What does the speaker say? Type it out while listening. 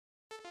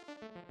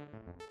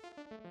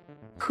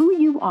Who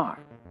you are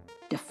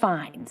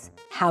defines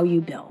how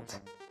you build.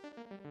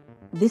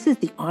 This is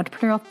the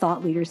Entrepreneurial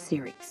Thought Leaders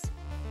Series,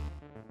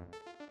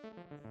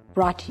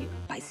 brought to you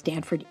by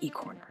Stanford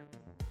eCorner.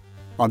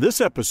 On this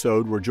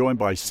episode, we're joined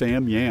by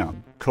Sam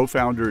Yam,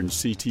 co-founder and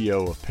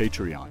CTO of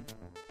Patreon.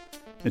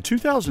 In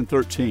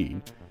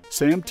 2013,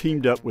 Sam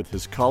teamed up with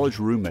his college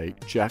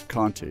roommate, Jack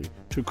Conte,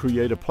 to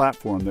create a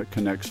platform that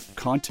connects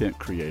content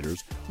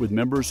creators with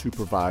members who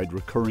provide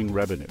recurring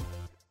revenue.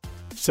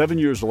 7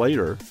 years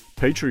later,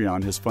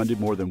 Patreon has funded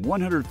more than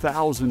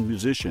 100,000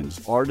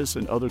 musicians, artists,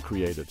 and other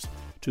creatives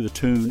to the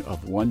tune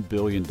of $1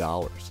 billion.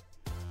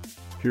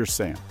 Here's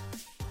Sam.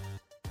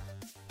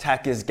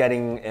 Tech is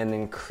getting an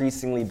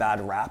increasingly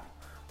bad rap,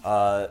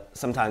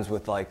 sometimes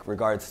with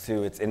regards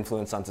to its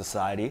influence on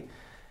society.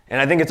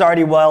 And I think it's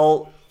already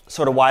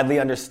widely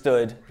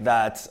understood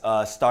that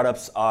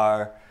startups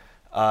are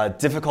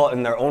difficult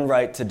in their own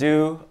right to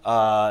do.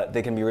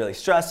 They can be really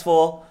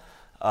stressful.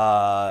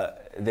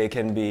 They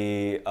can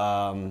be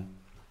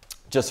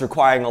just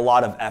requiring a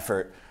lot of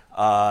effort.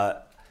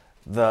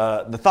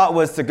 The thought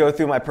was to go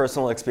through my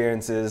personal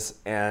experiences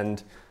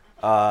and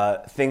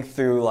think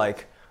through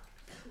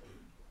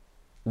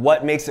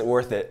what makes it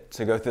worth it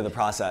to go through the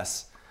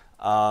process,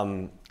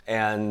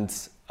 and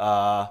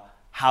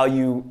how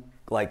you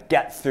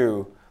get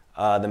through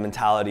the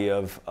mentality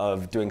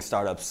of doing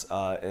startups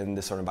in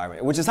this sort of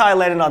environment, which is how I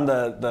landed on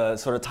the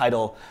sort of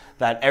title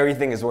that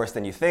everything is worse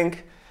than you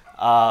think.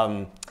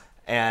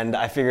 And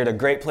I figured a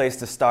great place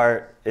to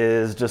start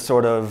is just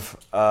sort of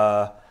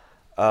a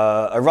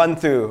run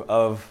through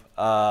of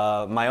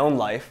my own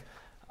life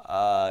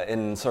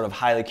in sort of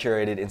highly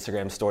curated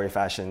Instagram story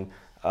fashion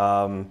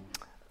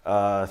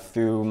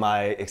through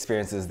my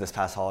experiences this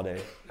past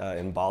holiday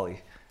in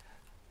Bali.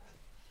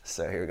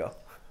 So here we go.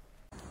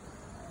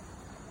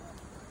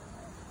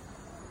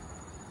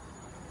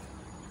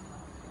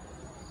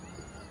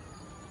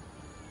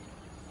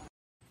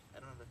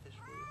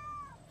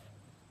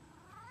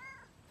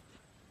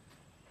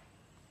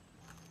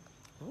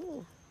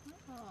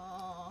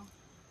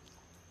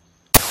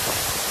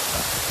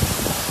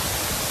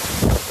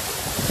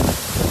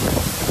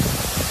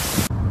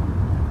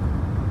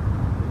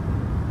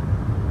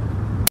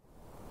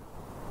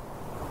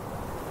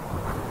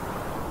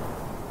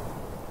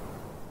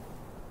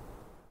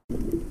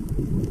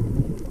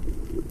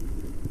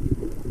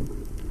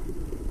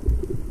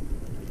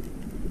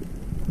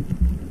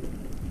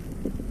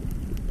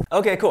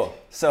 Okay, cool.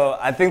 So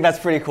I think that's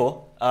pretty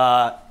cool.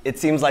 It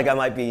seems like I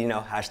might be,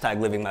 hashtag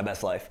living my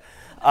best life.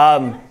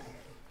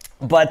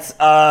 But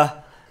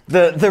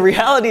the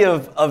reality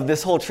of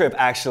this whole trip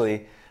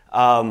actually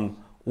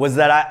was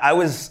that I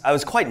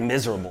was quite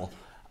miserable.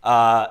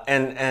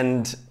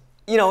 And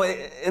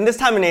in this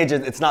time and age,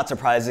 it's not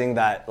surprising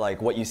that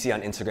what you see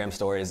on Instagram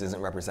stories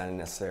isn't represented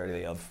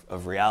necessarily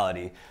of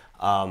reality.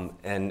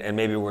 And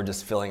maybe we're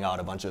just filling out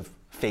a bunch of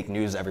fake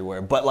news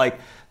everywhere. But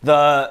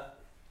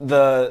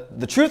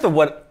the truth of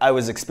what I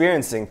was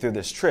experiencing through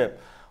this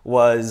trip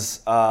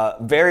was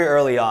very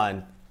early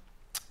on,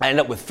 I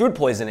ended up with food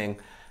poisoning.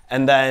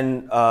 And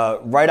then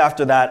right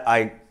after that,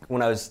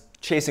 when I was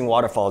chasing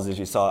waterfalls, as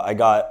you saw, I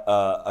got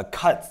a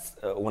cut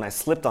when I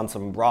slipped on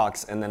some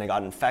rocks, and then I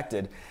got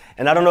infected.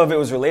 And I don't know if it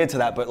was related to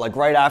that, but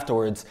right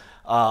afterwards,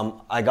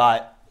 I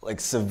got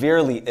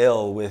severely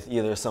ill with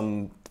either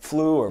some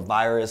flu or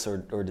virus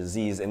or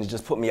disease, and it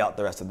just put me out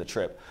the rest of the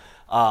trip.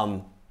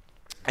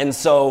 And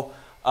so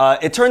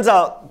it turns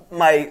out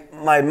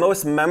my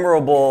most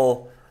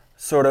memorable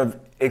sort of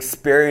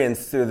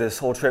experience through this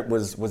whole trip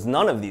was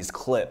none of these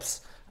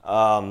clips.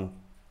 And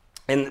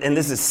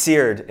this is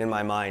seared in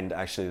my mind,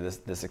 actually,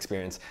 this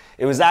experience.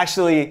 It was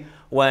actually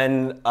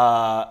when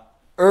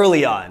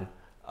early on,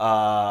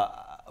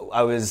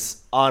 I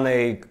was on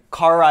a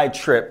car ride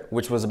trip,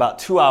 which was about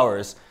 2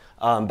 hours,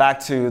 back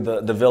to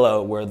the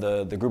villa where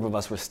the group of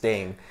us were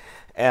staying.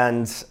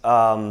 And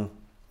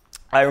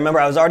I remember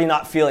I was already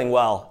not feeling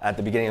well at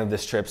the beginning of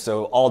this trip,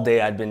 so all day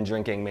I'd been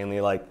drinking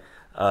mainly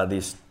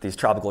these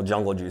tropical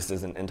jungle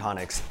juices and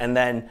tonics. And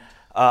then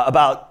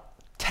about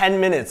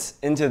 10 minutes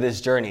into this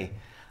journey,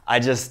 I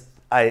just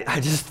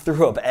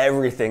threw up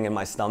everything in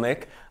my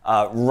stomach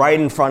right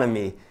in front of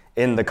me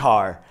in the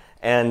car.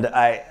 And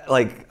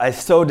I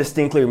so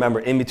distinctly remember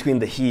in between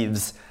the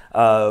heaves,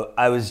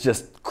 I was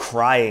just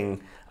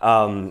crying.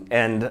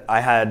 And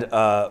I had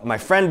my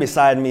friend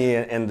beside me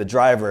and the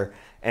driver,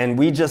 and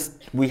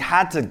we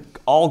had to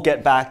all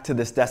get back to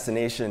this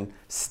destination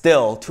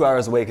still 2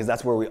 hours away, because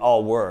that's where we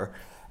all were.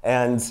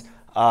 And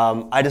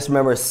I just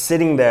remember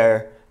sitting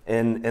there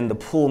in the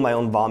pool of my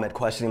own vomit,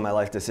 questioning my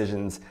life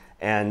decisions,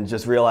 and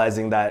just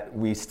realizing that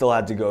we still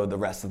had to go the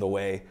rest of the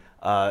way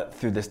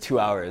through this 2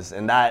 hours.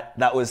 And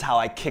that was how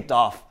I kicked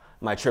off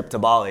my trip to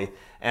Bali.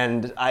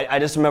 And I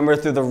just remember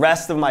through the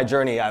rest of my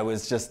journey, I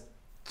was just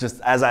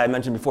as I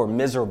mentioned before,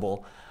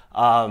 miserable.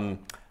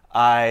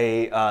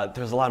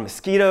 There's a lot of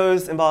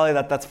mosquitoes in Bali.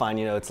 That's fine,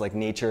 it's like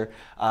nature.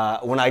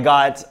 When I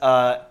got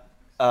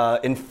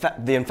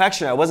the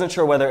infection, I wasn't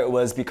sure whether it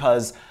was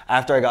because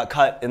after I got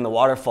cut in the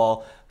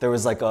waterfall, there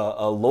was like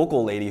a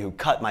local lady who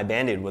cut my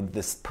Band-Aid with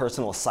this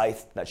personal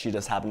scythe that she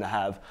just happened to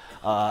have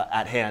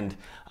at hand,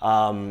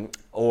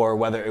 or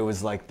whether it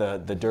was like the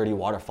dirty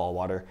waterfall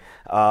water.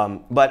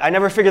 But I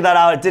never figured that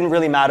out. It didn't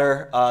really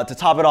matter. To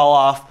top it all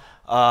off,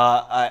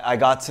 I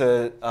got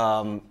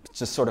to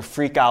just sort of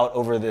freak out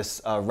over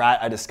this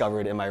rat I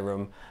discovered in my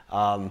room.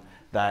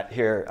 That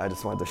here, I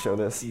just wanted to show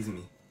this. Sees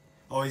me.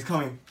 Oh, he's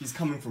coming. He's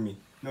coming for me.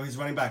 No, he's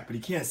running back, but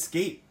he can't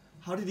escape.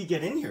 How did he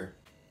get in here?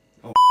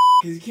 Oh,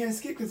 because he can't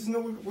escape because there's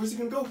nowhere. Where's he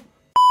gonna go?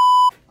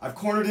 I've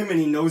cornered him and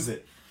he knows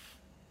it.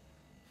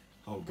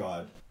 Oh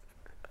God.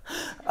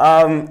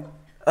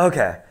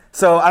 Okay,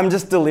 so I'm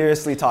just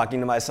deliriously talking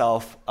to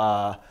myself.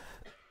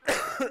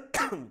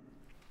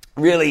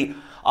 Really,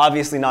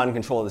 obviously not in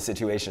control of the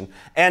situation.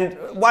 And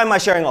why am I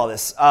sharing all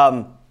this?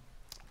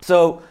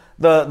 So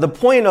the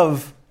point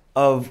of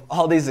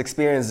all these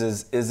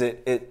experiences is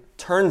it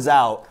turns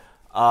out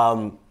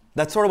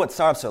that's sort of what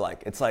startups are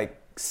like. It's like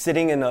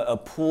sitting in a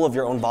pool of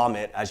your own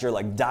vomit as you're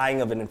like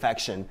dying of an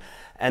infection,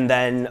 and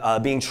then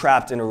being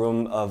trapped in a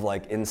room of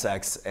like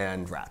insects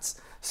and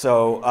rats.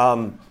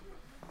 So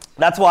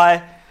that's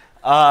why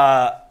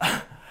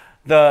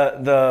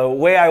the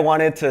way I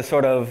wanted to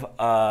sort of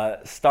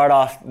start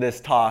off this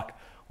talk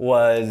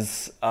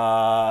was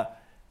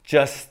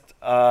just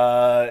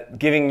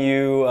giving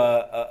you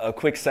a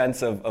quick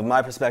sense of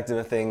my perspective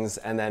of things,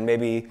 and then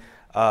maybe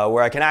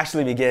where I can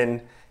actually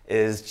begin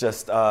is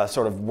just a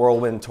sort of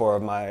whirlwind tour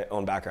of my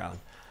own background.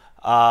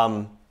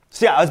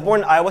 So yeah, I was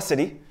born in Iowa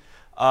City.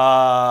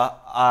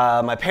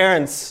 My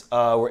parents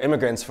were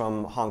immigrants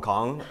from Hong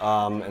Kong,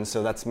 and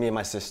so that's me and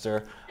my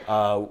sister.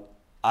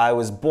 I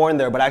was born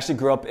there, but I actually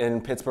grew up in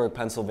Pittsburgh,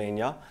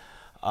 Pennsylvania.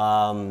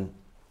 I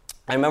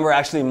remember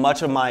actually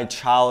much of my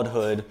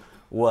childhood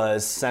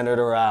was centered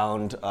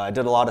around, I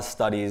did a lot of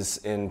studies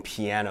in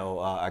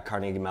piano at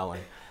Carnegie Mellon.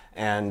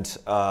 And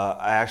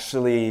I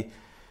actually,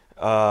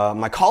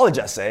 my college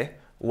essay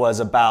was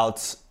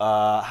about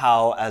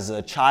how as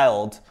a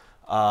child,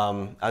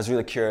 I was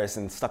really curious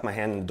and stuck my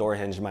hand in the door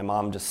hinge and my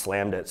mom just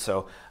slammed it.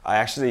 So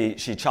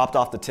she chopped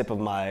off the tip of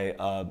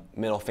my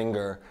middle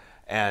finger,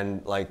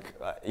 and like,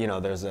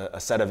 there's a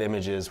set of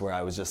images where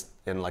I was just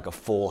in like a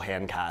full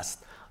hand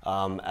cast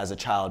as a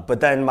child. But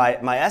then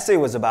my essay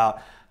was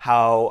about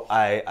how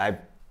I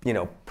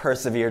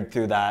persevered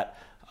through that,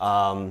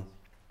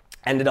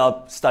 ended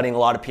up studying a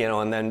lot of piano,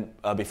 and then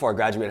before I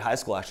graduated high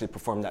school, I actually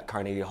performed at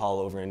Carnegie Hall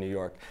over in New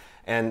York.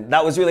 And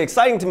that was really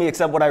exciting to me,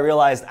 except what I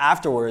realized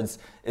afterwards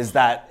is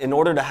that in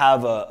order to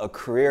have a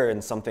career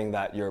in something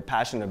that you're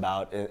passionate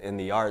about in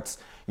the arts,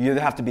 you either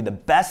have to be the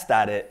best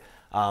at it,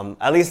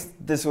 at least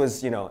this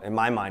was, in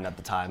my mind at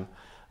the time,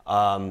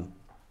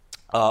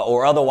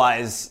 or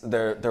otherwise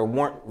there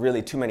weren't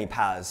really too many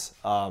paths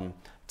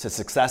to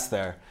success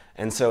there.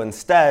 And so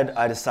instead,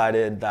 I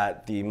decided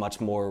that the much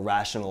more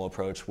rational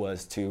approach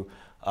was to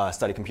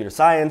study computer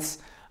science,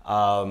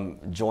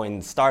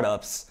 join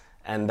startups,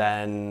 and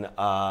then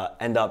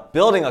end up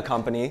building a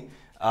company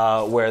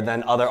where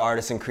then other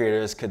artists and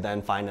creators could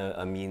then find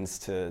a means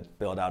to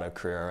build out a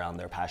career around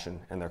their passion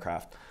and their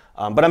craft.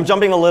 But I'm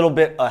jumping a little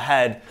bit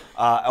ahead.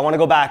 I want to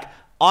go back.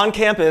 On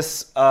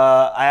campus,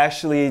 I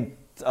actually,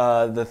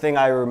 the thing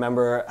I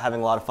remember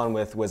having a lot of fun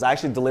with was I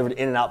actually delivered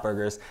In-N-Out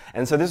burgers.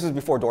 And so this was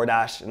before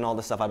DoorDash and all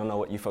this stuff. I don't know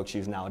what you folks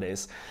use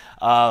nowadays.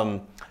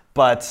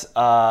 But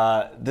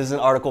this is an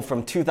article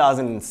from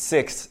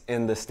 2006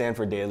 in the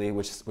Stanford Daily,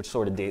 which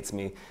sort of dates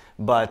me.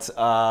 But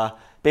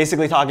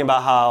basically talking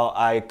about how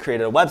I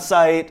created a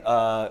website,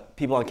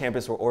 people on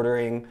campus were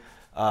ordering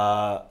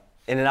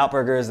In-N-Out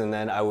burgers, and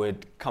then I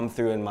would come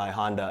through in my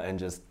Honda and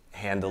just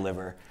hand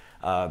deliver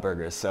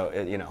burgers. So,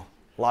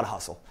 a lot of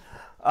hustle.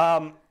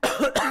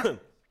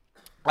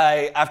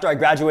 After I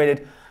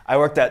graduated, I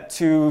worked at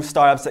two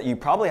startups that you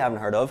probably haven't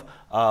heard of.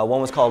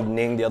 One was called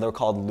Ning, the other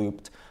called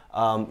Looped.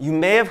 You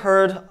may have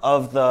heard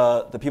of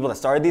the people that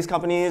started these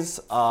companies.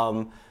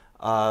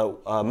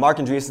 Mark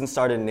Andreessen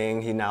started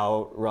Ning. He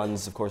now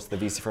runs, of course, the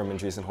VC firm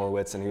Andreessen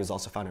Horowitz, and he was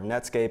also founder of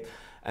Netscape.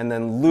 And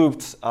then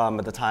Looped,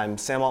 at the time,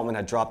 Sam Altman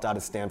had dropped out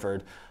of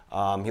Stanford.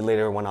 He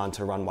later went on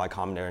to run Y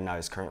Combinator, and now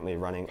he's currently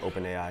running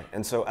OpenAI.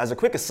 And so as a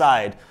quick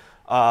aside,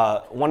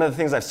 one of the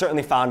things I've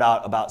certainly found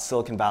out about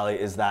Silicon Valley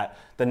is that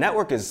the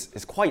network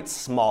is quite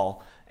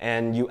small,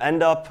 and you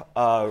end up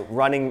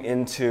running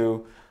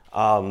into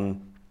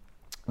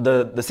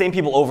the same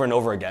people over and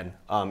over again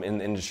in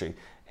the industry.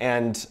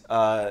 And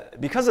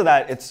because of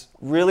that, it's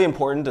really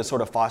important to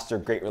sort of foster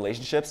great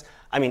relationships.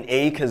 I mean,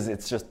 because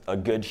it's just a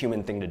good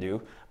human thing to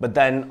do, but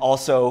then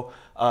also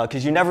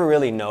because you never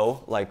really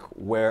know like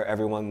where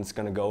everyone's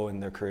going to go in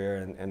their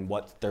career and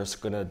what they're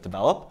going to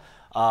develop.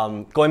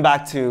 Going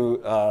back to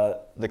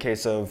the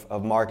case of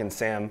Mark and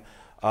Sam,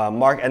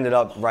 Mark ended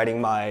up writing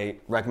my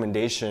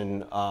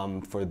recommendation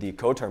for the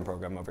co-term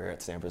program over here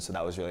at Stanford, so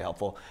that was really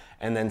helpful.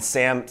 And then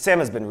Sam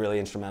has been really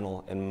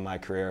instrumental in my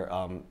career,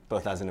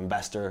 both as an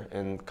investor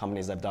in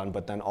companies I've done,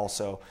 but then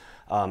also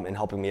in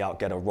helping me out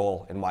get a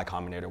role in Y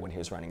Combinator when he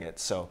was running it.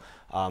 So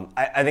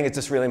I think it's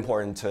just really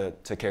important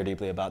to care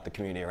deeply about the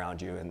community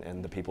around you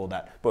and the people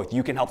that both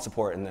you can help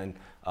support and then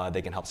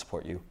they can help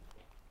support you.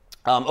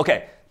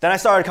 Okay, then I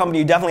started a company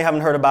you definitely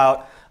haven't heard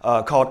about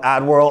called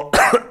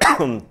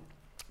AdWorld.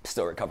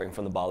 Still recovering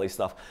from the Bali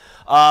stuff.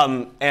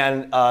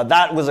 And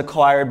that was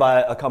acquired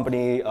by a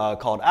company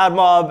called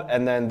AdMob,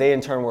 and then they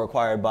in turn were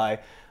acquired by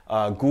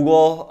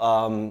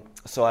Google.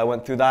 So I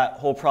went through that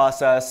whole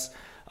process,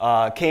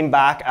 came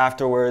back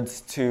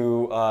afterwards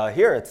to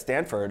here at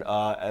Stanford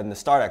and the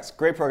StartX,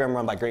 great program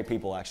run by great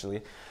people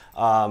actually,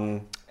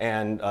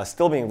 and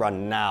still being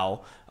run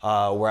now,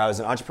 where I was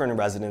an entrepreneur in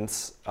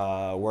residence,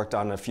 worked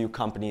on a few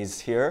companies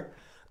here,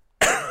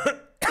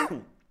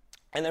 and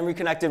then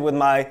reconnected with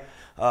my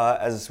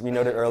as we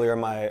noted earlier,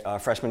 my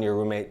freshman year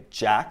roommate,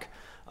 Jack,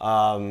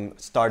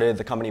 started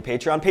the company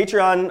Patreon.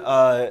 Patreon,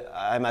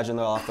 I imagine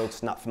there are a lot of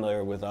folks not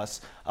familiar with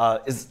us,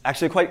 is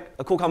actually quite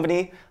a cool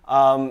company.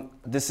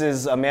 This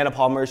is Amanda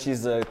Palmer.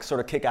 She's a sort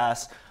of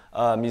kick-ass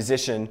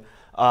musician.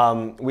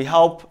 We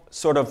help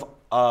sort of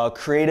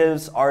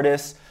creatives,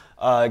 artists,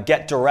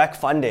 get direct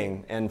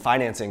funding and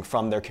financing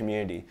from their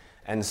community.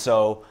 And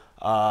so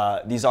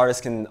these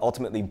artists can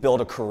ultimately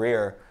build a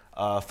career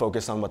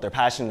focus on what they're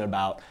passionate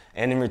about.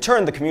 And in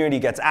return, the community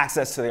gets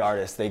access to the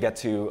artist. They get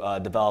to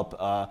develop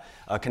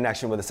a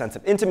connection with a sense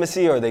of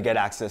intimacy, or they get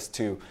access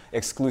to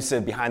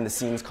exclusive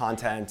behind-the-scenes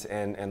content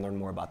and learn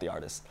more about the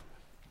artist.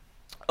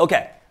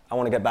 Okay, I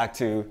want to get back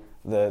to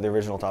the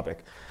original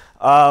topic.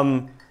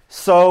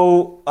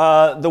 So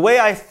the way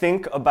I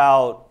think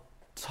about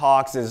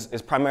talks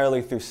is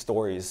primarily through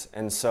stories.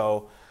 And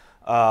so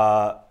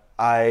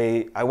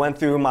I went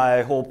through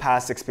my whole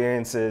past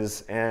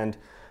experiences, and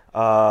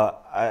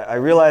I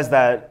realized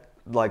that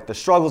like the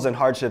struggles and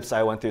hardships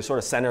I went through sort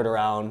of centered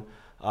around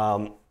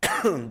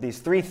these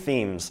three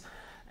themes,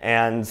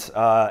 and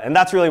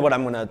that's really what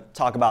I'm going to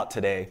talk about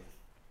today.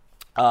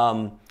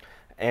 Either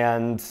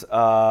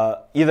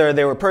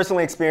they were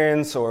personally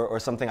experienced or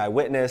something I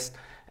witnessed,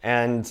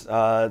 and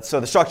so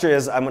the structure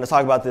is I'm going to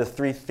talk about the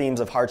three themes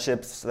of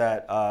hardships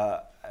that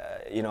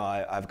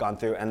I've gone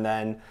through, and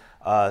then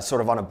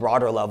sort of on a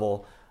broader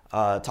level,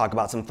 talk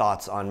about some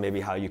thoughts on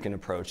maybe how you can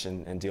approach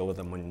and deal with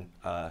them when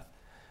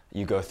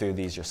you go through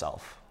these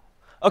yourself.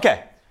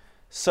 Okay,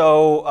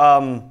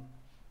 so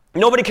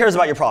nobody cares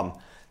about your problem.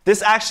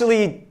 This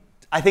actually,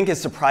 I think,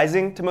 is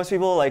surprising to most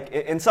people. Like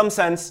in some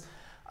sense,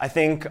 I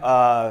think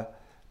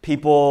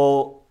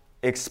people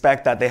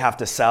expect that they have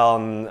to sell,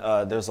 and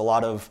there's a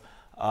lot of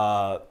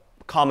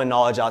common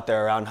knowledge out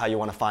there around how you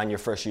want to find your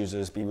first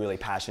users, be really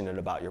passionate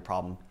about your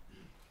problem.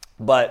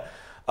 But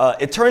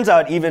it turns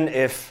out even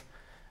if,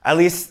 at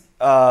least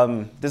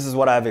this is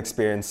what I've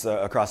experienced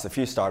across a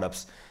few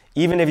startups,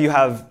 even if you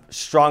have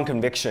strong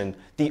conviction,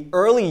 the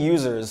early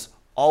users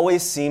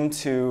always seem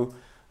to,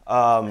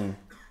 at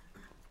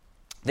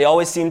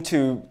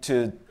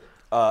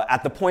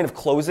the point of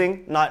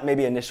closing, not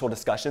maybe initial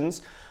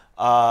discussions,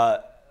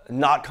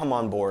 not come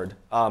on board.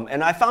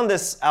 And I found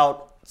this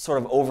out sort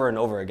of over and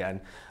over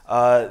again.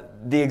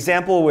 The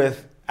example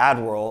with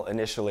AdWorld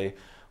initially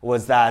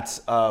was that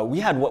we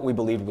had what we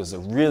believed was a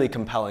really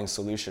compelling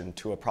solution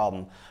to a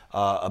problem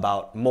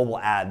about mobile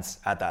ads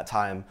at that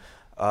time,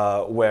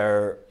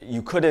 where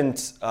you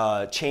couldn't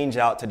change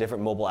out to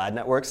different mobile ad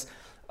networks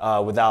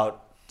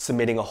without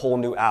submitting a whole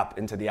new app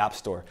into the App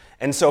Store.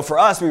 And so for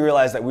us, we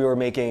realized that we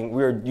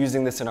were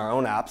using this in our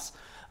own apps,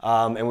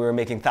 and we were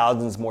making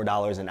thousands more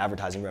dollars in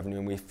advertising revenue,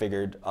 and we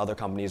figured other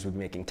companies would be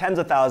making tens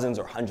of thousands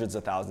or hundreds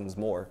of thousands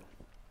more.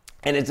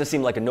 And it just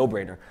seemed like a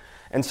no-brainer.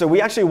 And so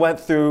we actually went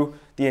through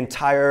the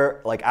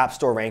entire App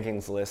Store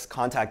rankings list,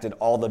 contacted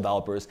all the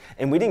developers,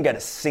 and we didn't get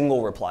a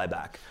single reply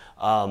back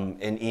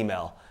in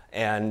email.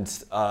 And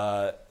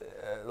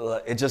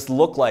it just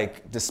looked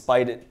like,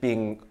 despite it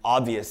being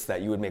obvious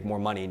that you would make more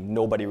money,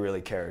 nobody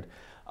really cared.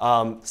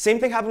 Same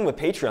thing happened with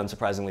Patreon,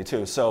 surprisingly,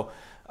 too. So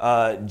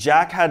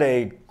Jack had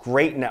a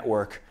great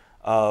network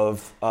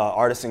of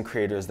artists and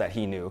creators that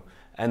he knew.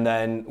 And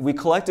then we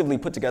collectively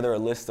put together a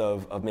list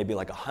of maybe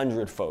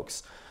 100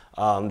 folks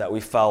that we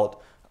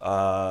felt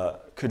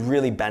could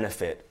really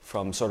benefit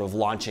from sort of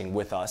launching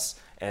with us,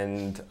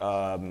 and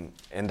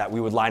that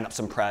we would line up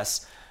some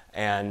press,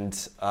 and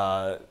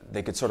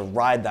they could sort of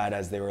ride that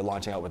as they were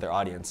launching out with their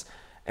audience.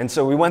 And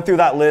so we went through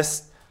that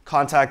list,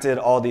 contacted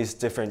all these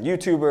different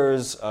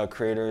YouTubers,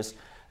 creators,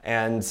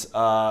 and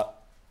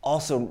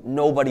also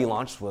nobody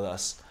launched with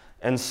us.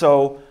 And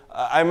so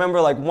I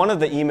remember one of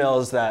the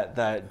emails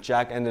that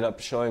Jack ended up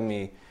showing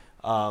me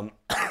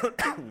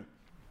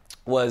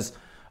was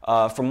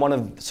from one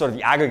of sort of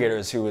the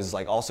aggregators who was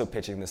also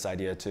pitching this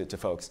idea to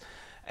folks.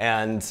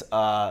 And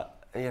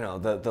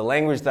the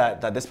language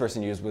that this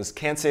person used was,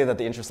 can't say that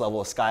the interest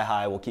level is sky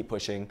high, we'll keep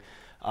pushing.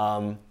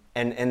 And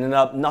ended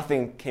up,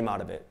 nothing came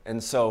out of it.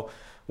 And so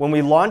when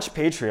we launched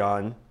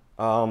Patreon,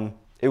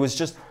 it was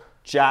just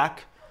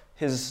Jack,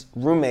 his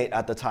roommate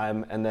at the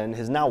time, and then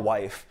his now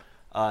wife,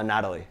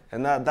 Natalie.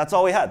 And that's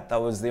all we had.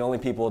 That was the only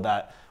people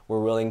that were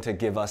willing to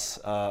give us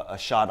a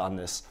shot on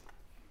this.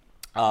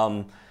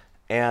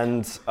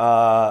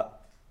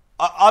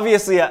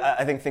 Obviously,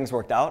 I think things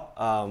worked out,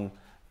 and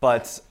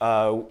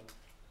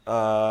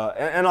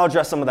I'll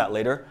address some of that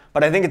later.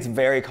 But I think it's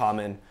very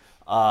common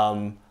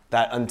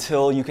that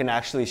until you can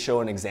actually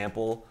show an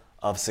example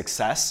of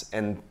success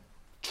and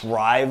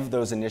drive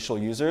those initial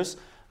users,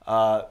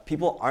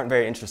 people aren't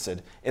very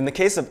interested. In the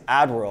case of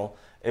AdWhirl,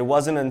 it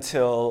wasn't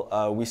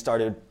until we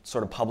started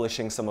sort of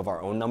publishing some of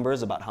our own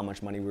numbers about how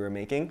much money we were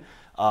making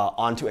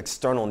onto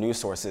external news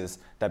sources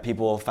that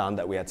people found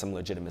that we had some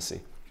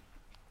legitimacy.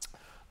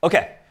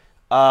 Okay,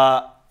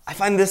 I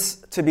find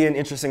this to be an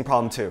interesting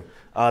problem too,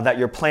 that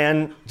your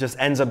plan just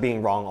ends up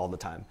being wrong all the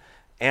time.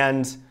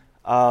 And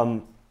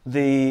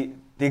the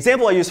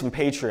example I use from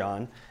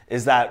Patreon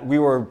is that we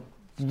were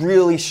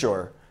really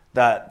sure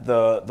that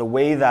the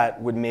way that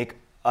would make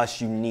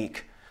us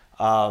unique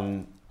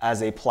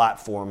as a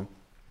platform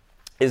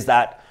is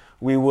that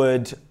we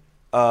would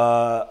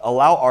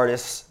allow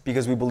artists,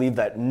 because we believe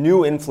that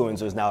new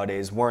influencers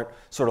nowadays weren't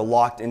sort of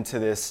locked into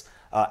this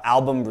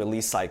album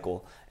release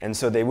cycle, and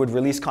so they would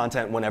release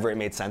content whenever it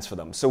made sense for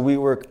them. So we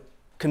were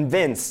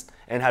convinced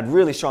and had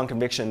really strong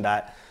conviction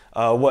that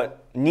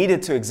what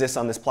needed to exist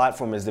on this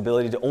platform is the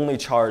ability to only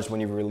charge when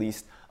you've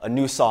released a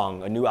new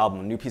song, a new album,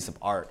 a new piece of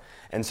art.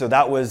 And so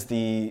that was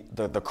the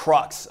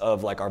crux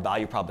of like our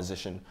value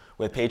proposition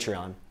with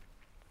Patreon.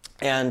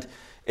 And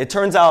it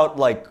turns out,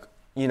 like,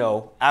 you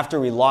know, after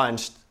we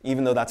launched,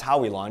 even though that's how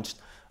we launched,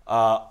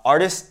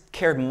 artists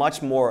cared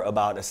much more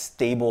about a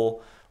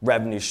stable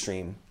revenue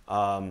stream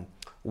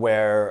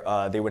where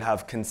they would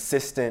have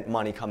consistent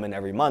money come in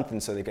every month,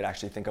 and so they could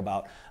actually think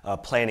about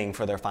planning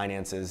for their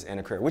finances and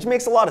a career, which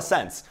makes a lot of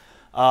sense.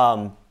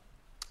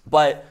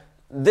 But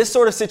this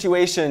sort of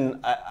situation,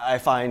 I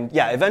find,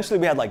 yeah, eventually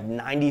we had like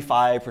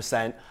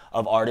 95%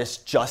 of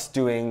artists just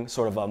doing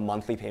sort of a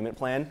monthly payment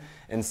plan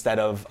instead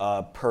of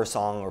per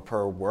song or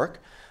per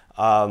work.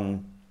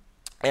 And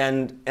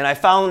I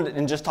found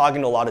in just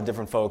talking to a lot of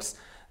different folks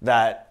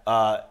that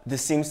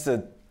this seems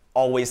to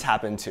always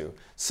happen too.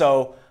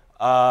 So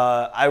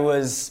I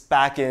was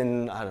back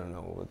in, I don't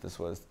know what this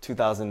was,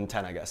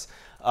 2010, I guess,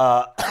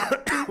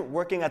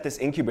 working at this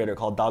incubator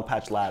called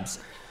Dogpatch Labs.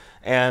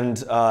 And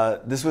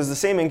this was the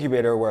same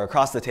incubator where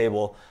across the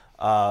table,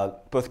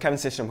 both Kevin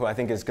Systrom, who I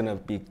think is going to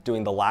be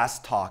doing the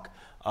last talk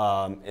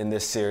in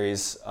this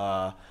series,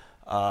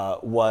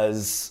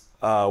 was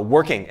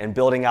working and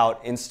building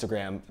out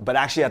Instagram, but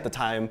actually at the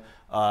time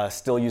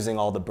still using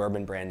all the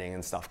Bourbon branding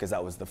and stuff, because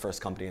that was the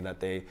first company that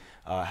they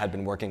had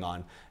been working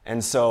on.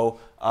 And so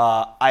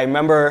I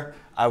remember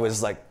I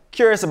was like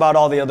curious about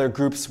all the other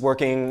groups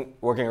working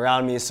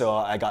around me, so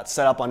I got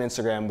set up on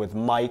Instagram with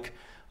Mike,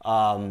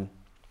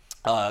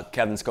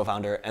 Kevin's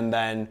co-founder, and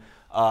then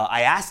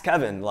I asked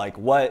Kevin, like,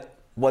 what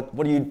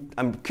do you?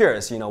 I'm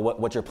curious, you know,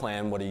 what's your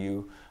plan? What are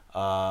you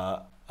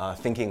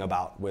thinking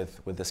about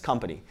with this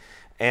company?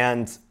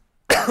 And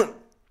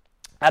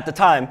at the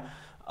time,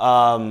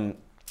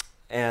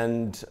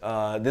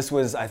 this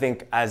was, I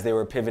think, as they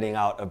were pivoting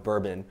out of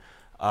Bourbon,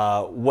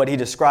 what he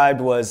described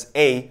was,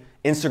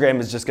 Instagram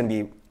is just going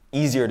to be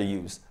easier to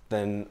use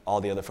than all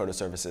the other photo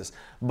services.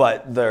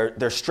 But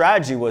their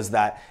strategy was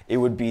that it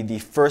would be the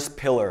first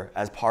pillar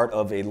as part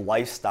of a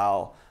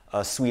lifestyle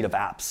suite of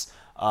apps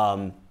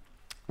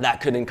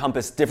that could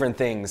encompass different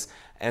things.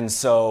 And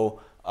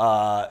so,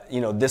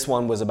 you know, this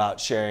one was about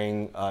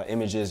sharing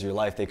images, your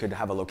life. They could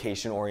have a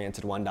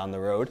location-oriented one down the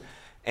road.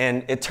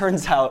 And it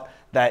turns out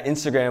that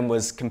Instagram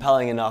was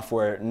compelling enough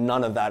where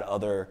none of that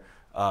other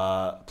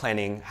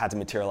planning had to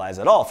materialize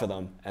at all for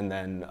them. And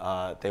then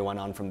they went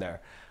on from there.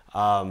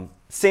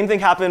 Same thing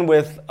happened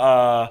with,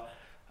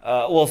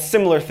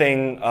 similar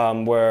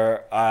thing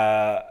where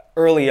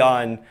early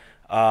on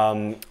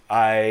I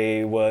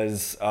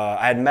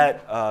had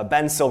met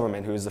Ben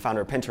Silverman, who is the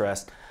founder of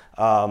Pinterest,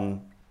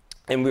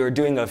 and we were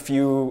doing a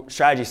few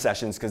strategy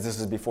sessions, because this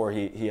was before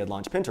he had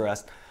launched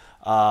Pinterest,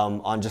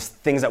 on just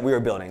things that we were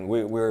building.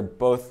 We were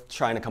both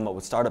trying to come up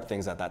with startup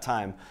things at that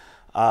time.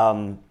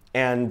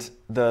 And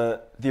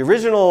the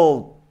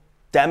original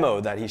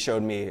demo that he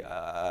showed me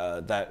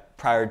that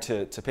prior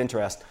to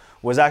Pinterest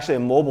was actually a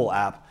mobile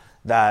app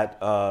that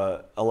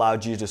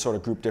allowed you to sort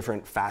of group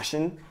different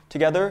fashion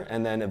together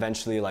and then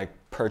eventually like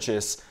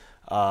purchase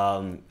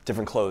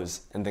different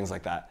clothes and things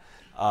like that.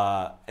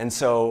 And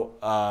so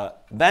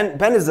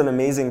Ben is an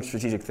amazing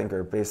strategic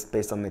thinker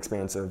based on the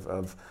experience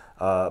of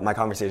my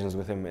conversations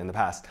with him in the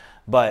past.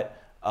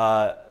 But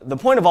the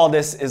point of all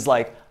this is,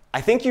 like, I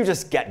think you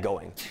just get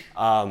going.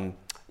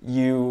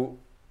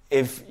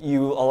 If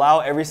you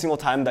allow every single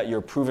time that you're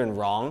proven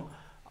wrong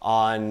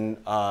on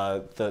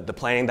the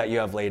planning that you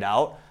have laid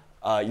out,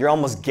 you're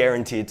almost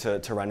guaranteed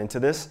to run into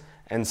this.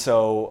 And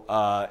so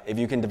if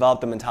you can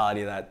develop the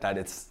mentality that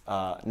it's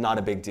not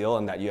a big deal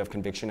and that you have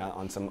conviction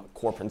on some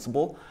core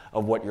principle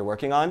of what you're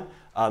working on,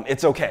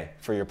 it's okay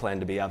for your plan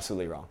to be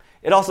absolutely wrong.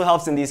 It also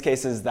helps in these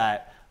cases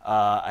that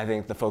I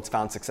think the folks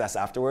found success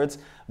afterwards.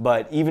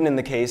 But even in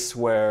the case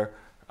where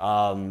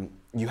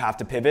you have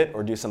to pivot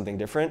or do something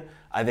different,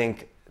 I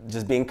think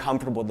just being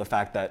comfortable with the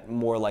fact that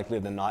more likely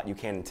than not you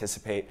can't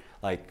anticipate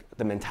like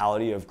the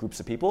mentality of groups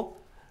of people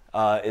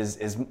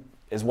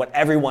is what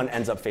everyone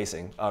ends up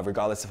facing,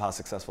 regardless of how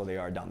successful they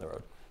are down the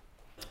road.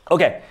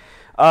 Okay,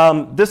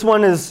 this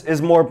one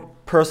is more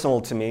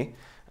personal to me,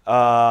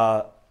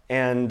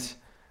 and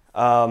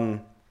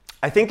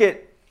I think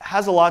it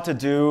has a lot to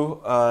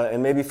do,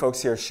 and maybe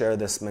folks here share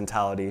this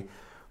mentality,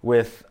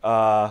 with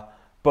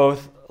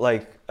both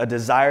like a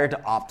desire to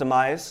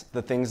optimize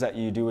the things that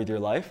you do with your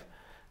life,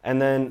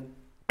 and then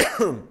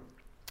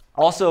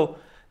also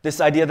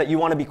this idea that you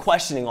want to be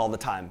questioning all the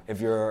time if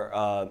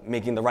you're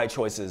making the right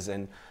choices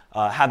and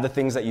have the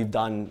things that you've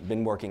done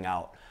been working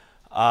out.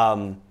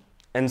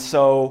 And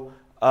so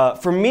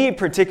for me in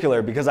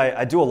particular, because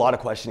I do a lot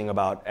of questioning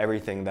about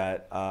everything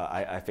that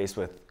I face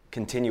with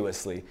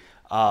continuously,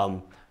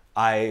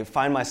 I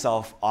find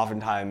myself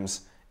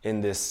oftentimes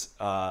in this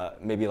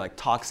maybe like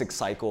toxic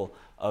cycle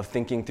of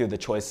thinking through the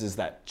choices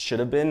that should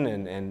have been,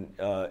 and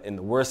in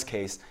the worst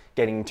case,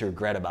 getting to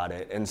regret about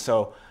it. And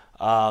so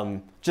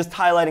just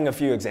highlighting a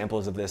few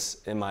examples of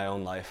this in my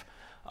own life.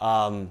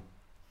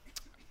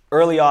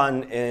 Early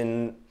on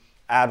in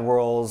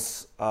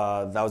AdWorld's,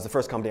 that was the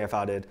first company I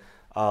founded,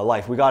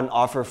 life, we got an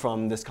offer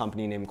from this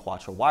company named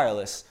Quattro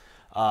Wireless.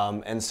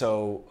 And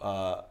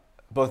so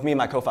both me and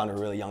my co-founder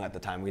were really young at the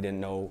time. We didn't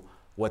know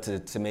what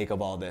to make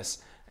of all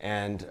this.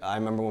 And I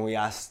remember when we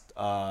asked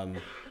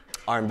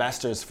our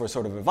investors for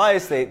sort of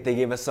advice, they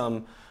gave us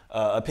some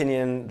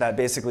opinion that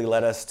basically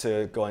led us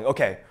to going,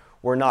 okay,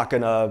 we're not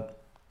gonna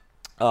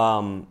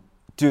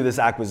do this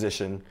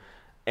acquisition.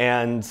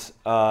 And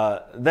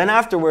then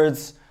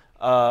afterwards,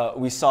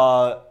 we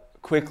saw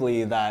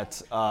quickly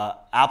that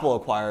Apple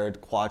acquired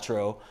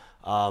Quattro,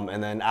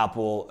 and then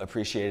Apple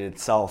appreciated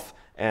itself,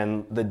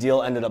 and the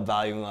deal ended up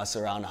valuing us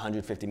around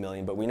 150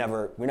 million. But we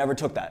never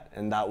took that,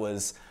 and that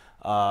was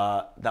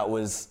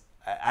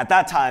at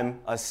that time,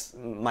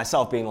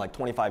 myself being like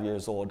 25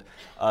 years old,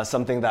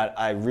 something that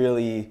I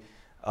really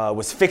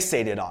was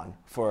fixated on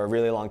for a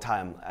really long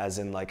time, as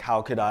in like,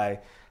 how could I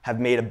have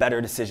made a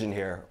better decision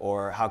here,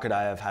 or how could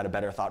I have had a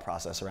better thought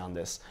process around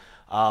this?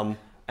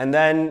 And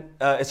then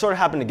it sort of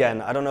happened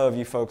again. I don't know if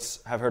you folks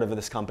have heard of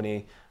this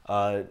company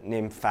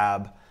named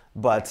Fab,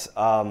 but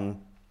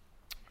on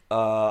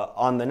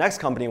the next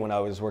company when I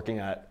was working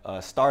at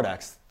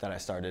StartX that I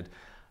started,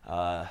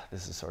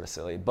 this is sort of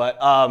silly, but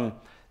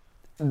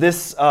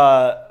this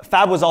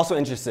Fab was also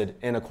interested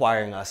in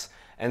acquiring us.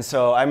 And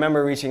so I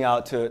remember reaching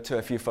out to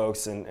a few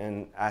folks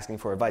and asking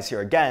for advice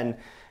here again,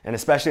 and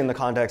especially in the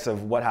context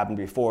of what happened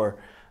before,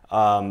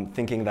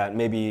 thinking that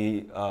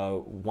maybe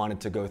wanted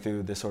to go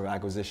through this sort of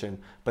acquisition,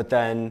 but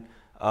then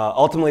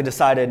ultimately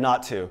decided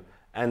not to.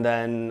 And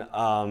then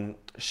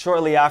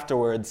shortly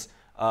afterwards,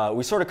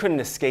 we sort of couldn't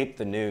escape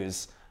the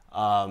news,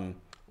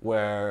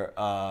 where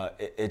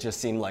it just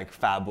seemed like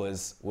Fab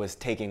was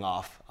taking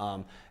off.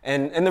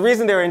 And the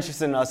reason they were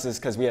interested in us is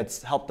because we had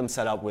helped them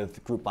set up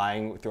with group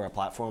buying through our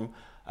platform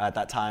at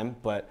that time.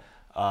 But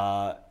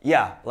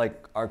yeah,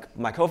 like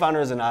my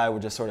co-founders and I were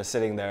just sort of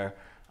sitting there,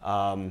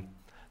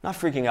 not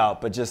freaking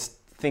out, but just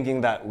thinking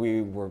that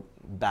we were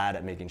bad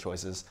at making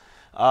choices.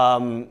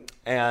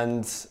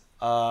 And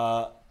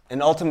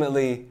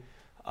ultimately,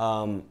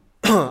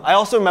 I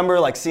also remember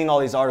like seeing all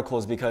these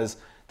articles, because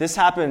this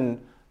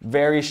happened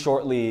very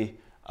shortly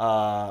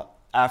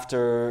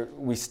after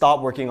we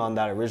stopped working on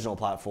that original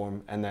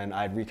platform, and then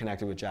I'd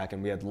reconnected with Jack,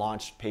 and we had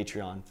launched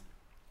Patreon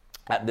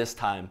at this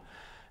time,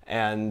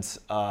 and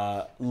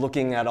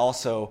looking at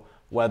also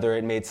whether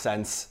it made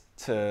sense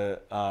to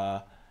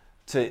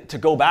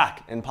go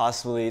back and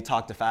possibly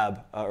talk to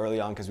Fab early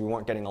on, because we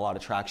weren't getting a lot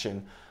of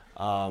traction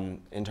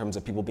in terms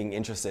of people being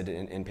interested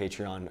in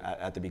Patreon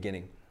at the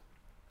beginning.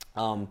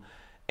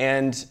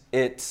 And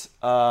it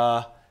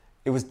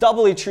was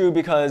doubly true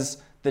because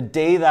the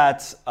day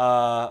that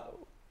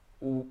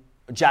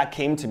Jack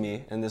came to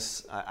me, and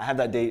I have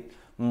that date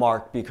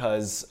marked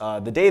because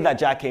the day that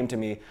Jack came to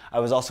me, I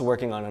was also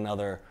working on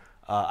another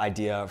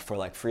idea for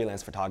like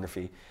freelance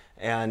photography,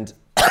 and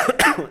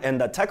and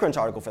the TechCrunch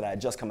article for that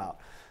had just come out.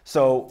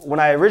 So when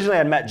I originally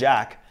had met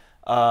Jack,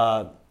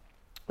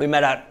 we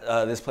met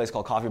at this place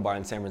called Coffee Bar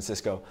in San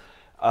Francisco.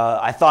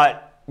 I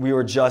thought we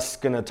were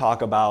just gonna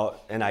talk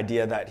about an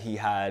idea that he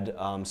had,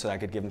 so that I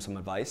could give him some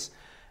advice.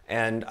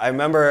 And I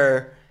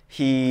remember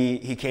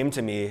he came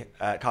to me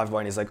at Coffee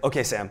Bar and he's like,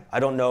 okay, Sam, I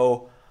don't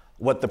know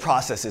what the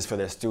process is for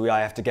this. I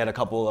have to get a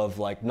couple of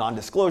like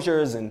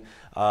non-disclosures, and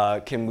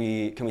can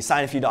we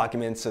sign a few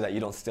documents so that you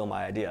don't steal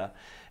my idea?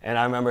 And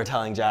I remember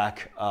telling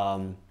Jack,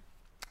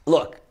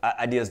 look,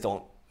 ideas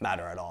don't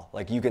matter at all.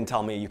 Like, you can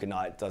tell me, you can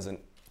not, it doesn't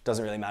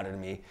really matter to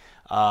me.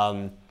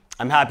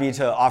 I'm happy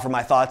to offer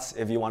my thoughts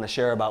if you want to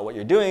share about what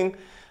you're doing,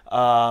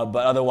 but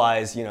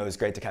otherwise, you know, it's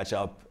great to catch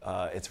up.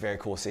 It's very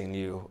cool seeing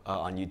you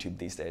on YouTube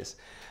these days.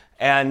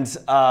 And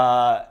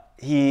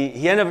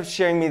he ended up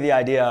sharing me the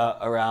idea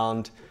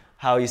around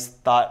how he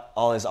thought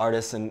all his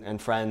artists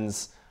and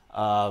friends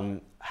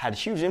had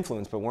huge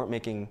influence but weren't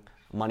making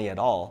money at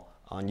all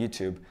on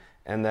YouTube.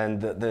 And then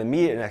the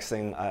immediate next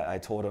thing I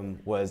told him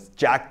was,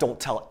 Jack, don't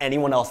tell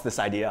anyone else this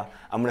idea.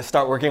 I'm gonna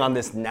start working on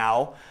this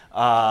now.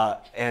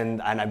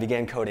 And I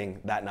began coding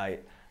that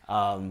night.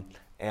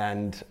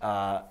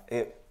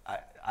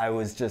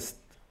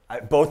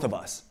 Both of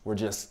us were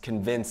just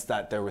convinced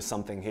that there was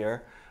something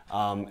here.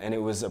 And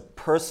it was a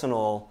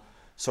personal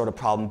sort of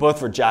problem, both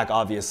for Jack,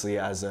 obviously,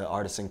 as an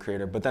artist and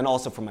creator, but then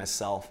also for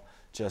myself,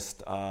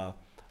 just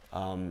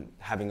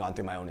having gone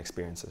through my own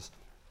experiences.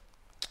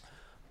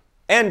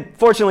 And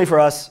fortunately for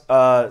us,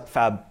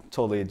 Fab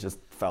totally just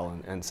fell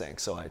and sank,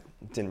 so I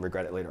didn't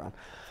regret it later on.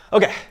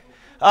 Okay,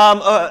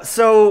 how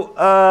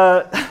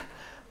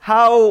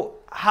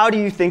do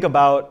you think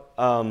about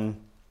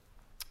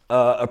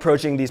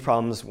approaching these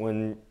problems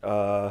when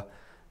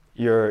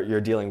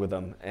you're dealing with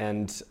them?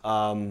 And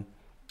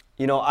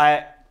you know,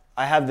 I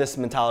have this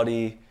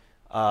mentality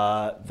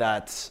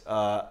that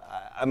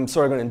I'm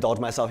sort of going to indulge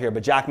myself here,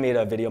 but Jack made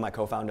a video, my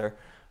co-founder,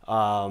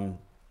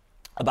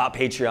 about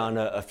Patreon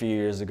a few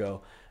years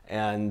ago,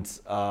 and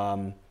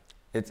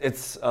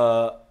it's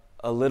a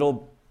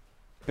little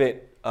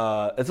bit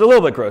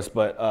gross,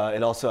 but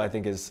it also, I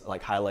think, is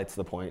like highlights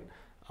the point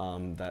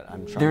that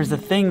I'm trying. There's a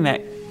thing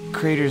that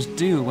creators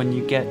do when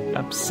you get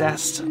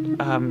obsessed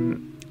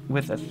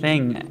with a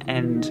thing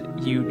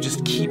and you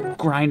just keep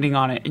grinding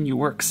on it and you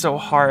work so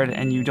hard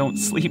and you don't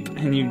sleep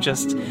and you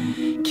just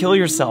kill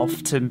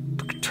yourself to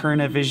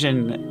turn a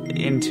vision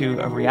into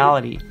a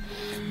reality.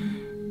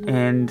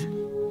 And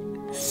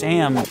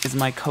Sam is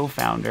my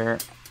co-founder.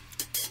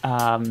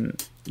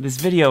 This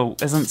video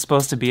isn't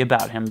supposed to be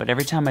about him, but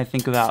every time I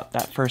think about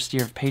that first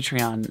year of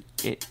Patreon,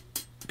 it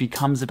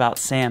becomes about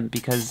Sam,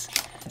 because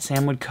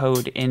Sam would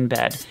code in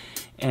bed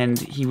and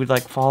he would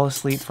like fall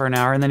asleep for an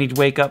hour and then he'd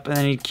wake up and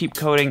then he'd keep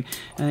coding and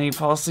then he'd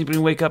fall asleep and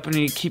he'd wake up and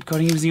he'd keep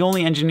coding. He was the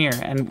only engineer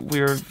and we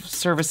were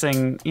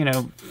servicing, you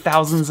know,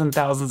 thousands and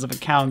thousands of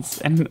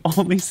accounts, and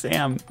only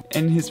Sam.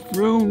 And his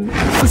room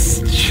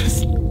was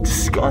just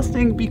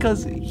disgusting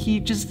because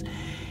he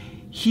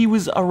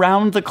was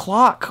around the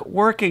clock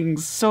working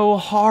so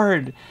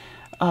hard.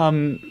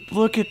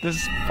 Look at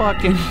this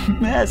fucking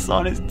mess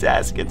on his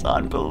desk. It's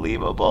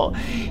unbelievable.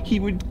 He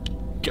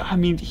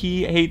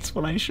hates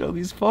when I show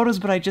these photos,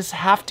 but I just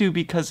have to,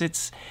 because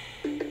these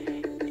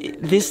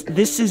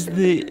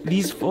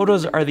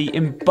photos are the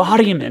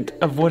embodiment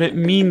of what it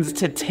means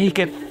to take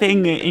a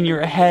thing in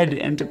your head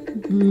and to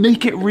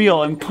make it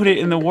real and put it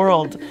in the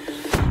world.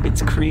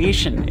 It's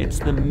creation. It's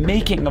the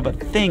making of a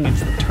thing.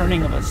 It's the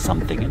turning of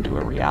something into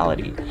a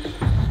reality.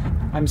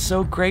 I'm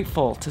so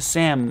grateful to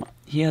Sam.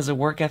 He has a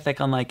work ethic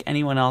unlike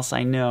anyone else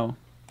I know.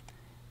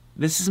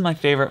 This is my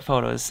favorite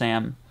photo of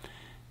Sam.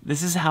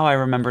 This is how I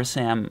remember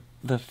Sam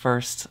the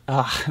first.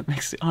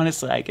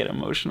 Honestly, I get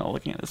emotional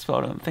looking at this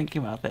photo and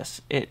thinking about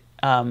this.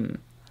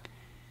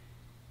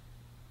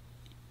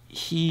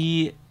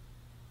 He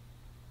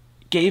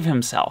gave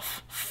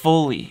himself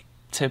fully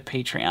to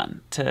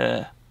Patreon,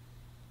 to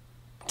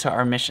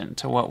our mission,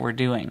 to what we're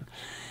doing.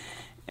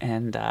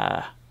 And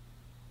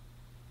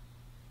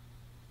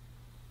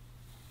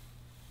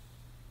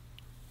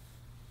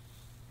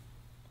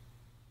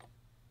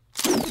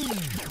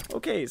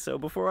okay, so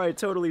before I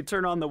totally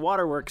turn on the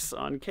waterworks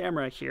on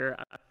camera here.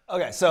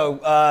 Okay, so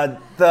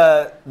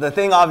the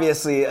thing,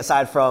 obviously,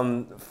 aside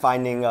from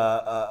finding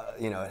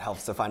it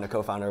helps to find a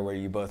co-founder where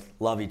you both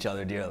love each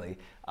other dearly,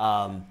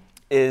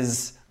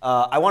 is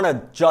I want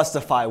to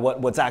justify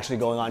what's actually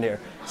going on here.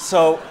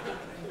 So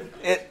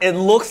it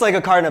looks like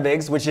a carton of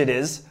eggs, which it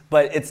is,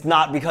 but it's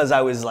not because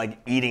I was like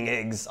eating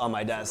eggs on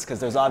my desk,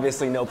 because there's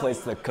obviously no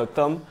place to cook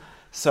them.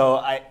 So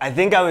I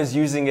think I was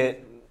using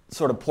it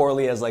sort of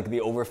poorly as like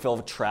the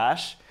overfilled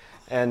trash,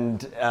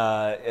 and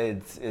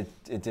it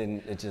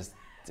didn't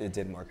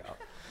work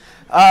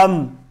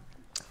out.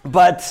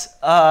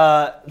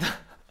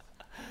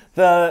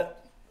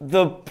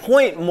 The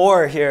point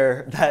more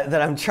here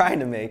that I'm trying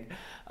to make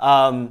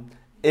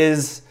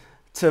is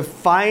to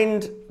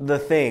find the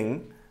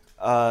thing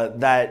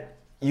that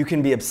you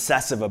can be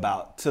obsessive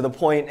about, to the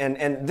point,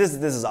 and this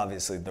is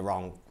obviously the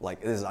wrong,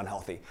 like, this is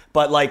unhealthy,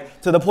 but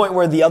like to the point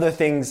where the other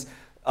things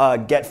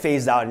get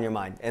phased out in your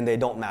mind and they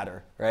don't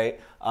matter, right?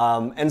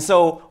 And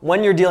so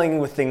when you're dealing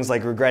with things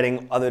like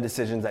regretting other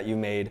decisions that you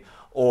made,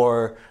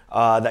 or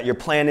that your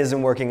plan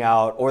isn't working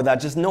out, or that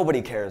just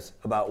nobody cares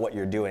about what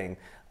you're doing,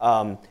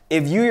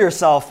 if you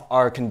yourself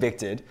are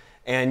convicted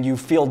and you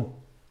feel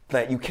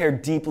that you care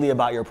deeply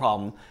about your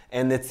problem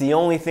and it's the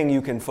only thing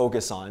you can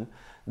focus on,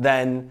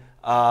 then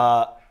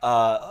also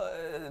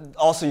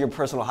your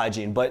personal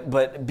hygiene,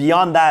 but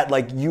beyond that,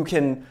 like, you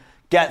can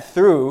get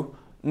through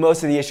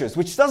most of the issues,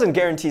 which doesn't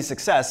guarantee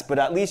success, but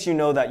at least you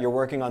know that you're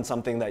working on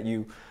something that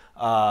you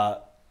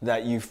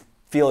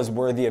feel is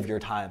worthy of your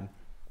time.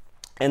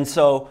 And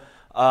so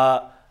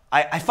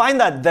I find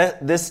that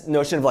this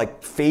notion of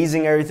like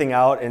phasing everything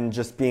out and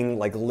just being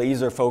like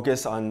laser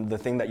focused on the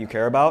thing that you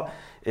care about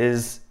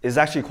is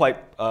actually quite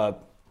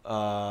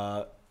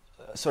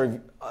sort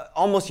of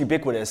almost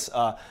ubiquitous.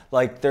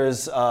 Like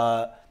there's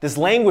this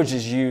language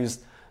is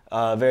used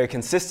very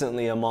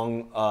consistently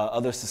among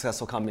other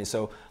successful companies.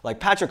 So like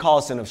Patrick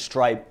Collison of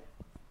Stripe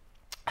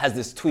has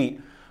this tweet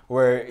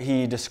where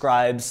he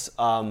describes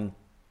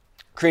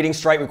creating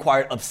Stripe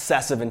required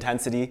obsessive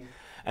intensity.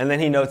 And then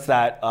he notes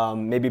that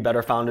maybe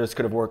better founders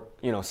could have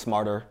worked,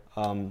 smarter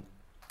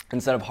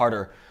instead of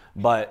harder.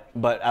 But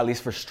at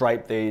least for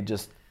Stripe, they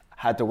just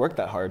had to work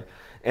that hard.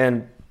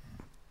 And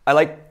I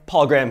like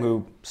Paul Graham,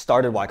 who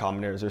started Y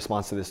Combinator's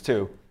response to this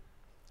too,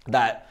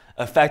 that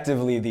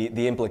effectively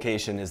the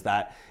implication is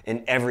that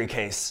in every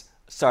case,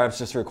 startups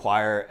just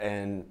require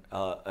an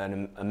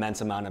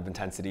immense amount of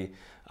intensity.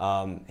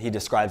 He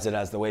describes it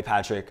as the way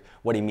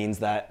what he means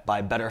that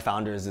by better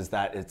founders is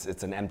that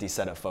it's an empty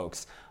set of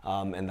folks,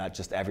 and that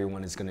just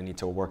everyone is going to need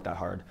to work that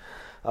hard.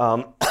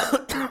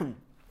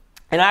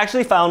 And I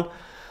actually found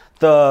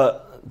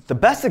the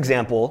best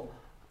example,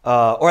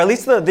 or at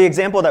least the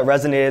example that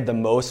resonated the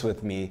most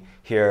with me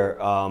here,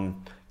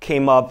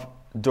 came up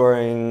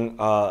during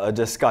a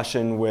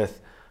discussion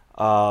with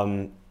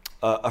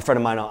a friend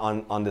of mine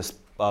on this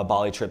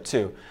Bali trip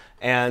too.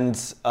 And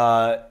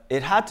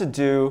it had to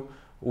do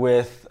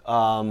with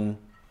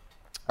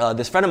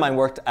this friend of mine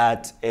worked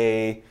at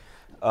a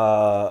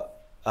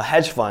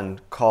hedge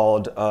fund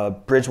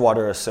called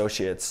Bridgewater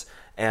Associates,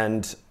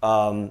 and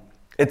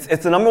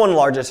it's the number one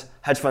largest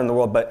hedge fund in the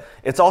world, but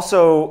it's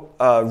also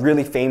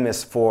really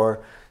famous for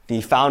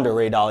the founder,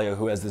 Ray Dalio,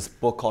 who has this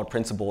book called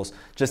Principles,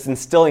 just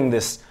instilling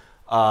this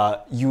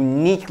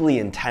uniquely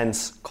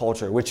intense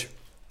culture, which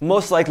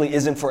most likely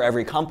isn't for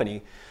every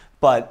company,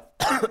 but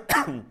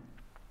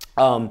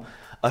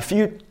a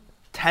few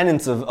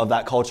tenets of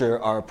that culture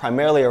are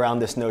primarily around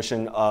this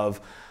notion of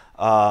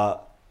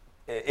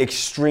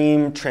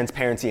extreme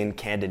transparency and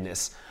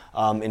candidness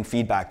in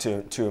feedback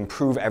to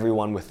improve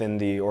everyone within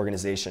the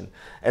organization.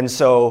 And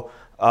so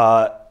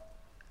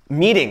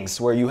meetings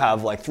where you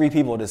have like 3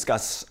 people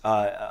discuss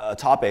a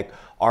topic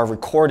are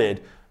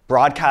recorded,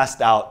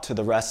 broadcast out to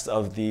the rest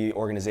of the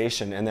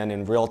organization, and then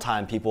in real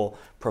time people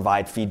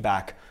provide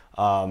feedback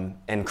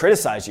and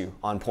criticize you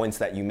on points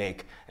that you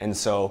make. And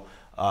so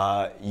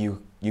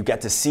you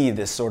get to see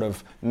this sort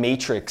of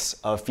matrix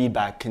of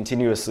feedback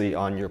continuously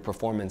on your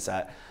performance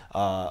at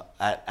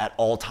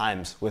all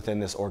times within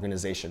this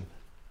organization.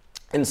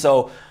 And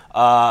so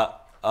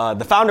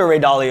the founder, Ray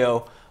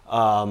Dalio,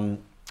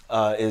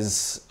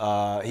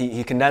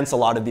 he condensed a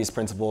lot of these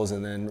principles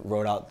and then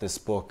wrote out this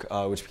book,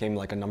 which became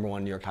like a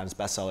 #1 New York Times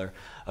bestseller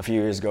a few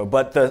years ago.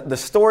 But the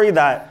story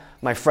that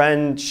my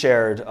friend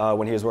shared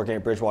when he was working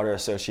at Bridgewater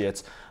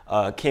Associates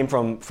came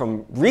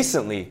from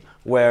recently,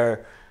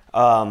 where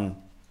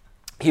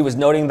he was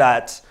noting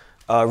that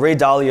Ray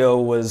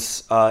Dalio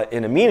was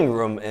in a meeting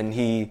room, and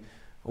he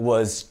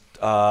was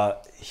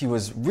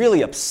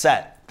really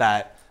upset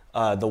that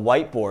the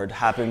whiteboard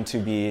happened to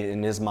be,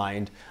 in his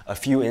mind, a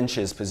few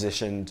inches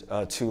positioned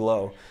too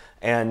low.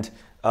 And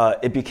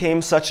it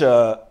became such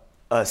a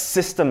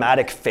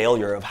systematic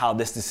failure of how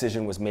this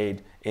decision was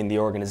made in the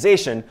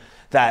organization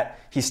that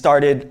he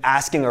started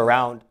asking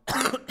around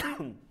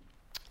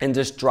and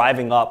just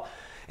driving up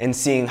and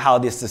seeing how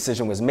this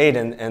decision was made.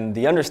 And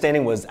the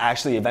understanding was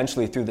actually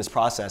eventually through this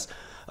process,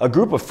 a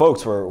group of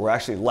folks were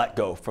actually let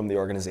go from the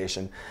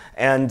organization.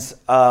 And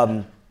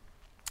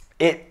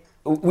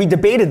we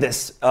debated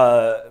this,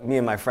 me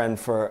and my friend,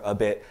 for a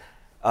bit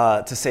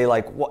to say,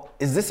 like, what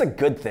is this a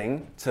good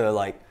thing to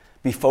like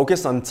be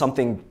focused on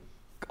something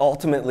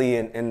ultimately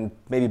in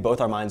maybe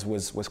both our minds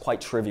was quite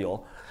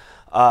trivial,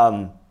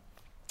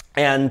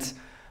 and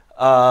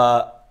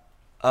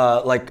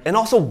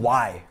also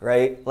why,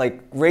 right?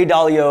 Like Ray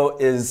Dalio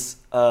is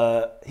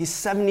he's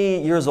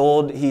 70 years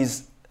old.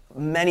 He's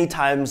many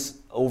times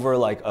over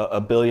like a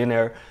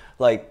billionaire.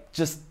 Like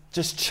just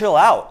chill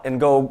out and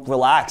go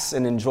relax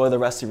and enjoy the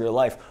rest of your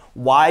life.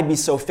 Why be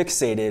so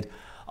fixated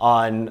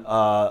on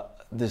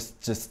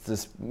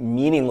this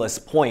meaningless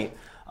point?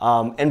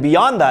 And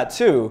beyond that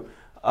too,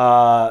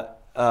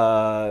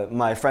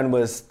 my friend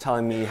was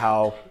telling me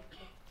how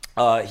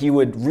he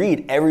would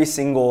read every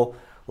single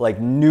like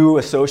new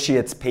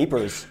associate's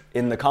papers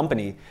in the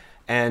company,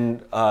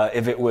 and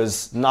if it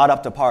was not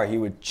up to par, he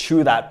would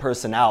chew that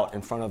person out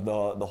in front of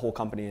the whole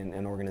company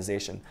and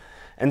organization.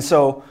 And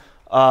so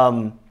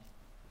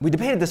we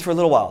debated this for a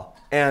little while,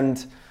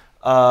 and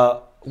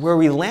where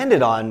we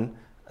landed on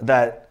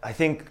that, I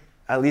think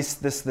at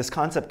least this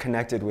concept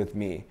connected with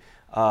me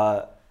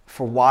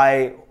for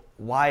why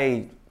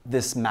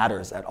this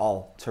matters at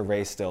all to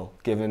Ray still,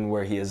 given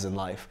where he is in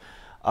life,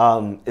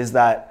 is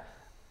that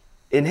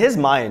in his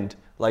mind,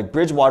 like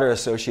Bridgewater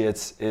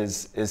Associates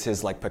is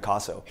his like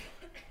Picasso.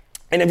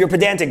 And if you're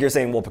pedantic, you're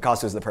saying, well,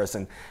 Picasso is the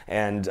person,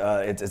 and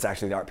it's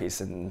actually the art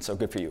piece, and so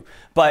good for you.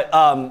 But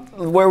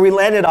where we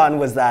landed on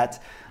was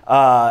that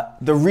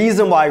the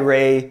reason why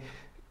Ray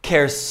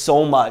cares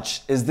so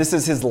much is this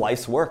is his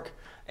life's work.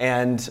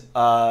 And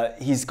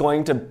he's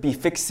going to be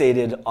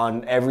fixated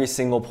on every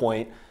single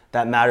point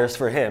that matters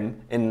for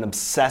him in an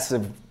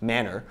obsessive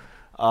manner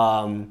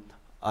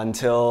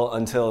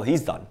until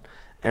he's done.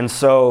 And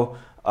so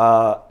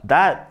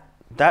that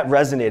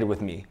resonated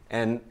with me.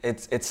 And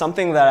it's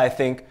something that I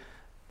think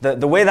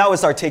the way that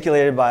was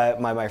articulated by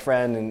my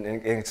friend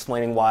and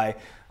explaining why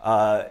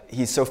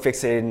he's so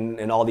fixated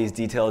in all these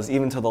details,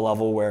 even to the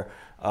level where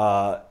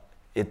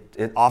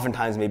it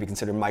oftentimes may be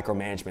considered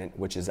micromanagement,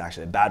 which is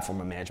actually a bad form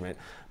of management.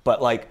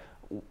 But like,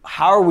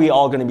 how are we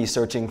all going to be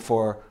searching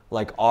for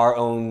like our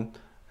own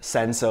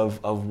sense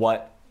of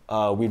what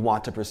we'd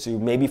want to pursue,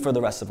 maybe for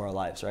the rest of our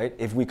lives, right?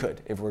 If we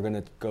could, if we're going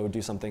to go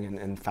do something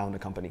and found a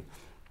company.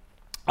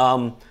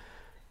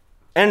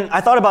 And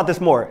I thought about this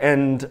more,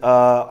 and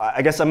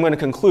I guess I'm going to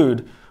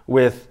conclude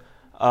with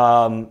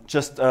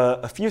just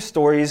a few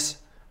stories.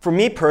 For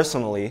me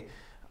personally,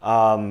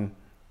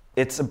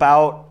 it's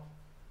about,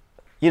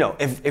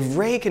 if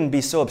Ray can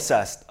be so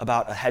obsessed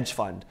about a hedge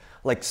fund,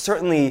 like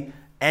certainly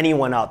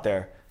anyone out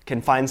there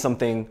can find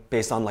something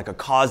based on like a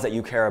cause that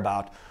you care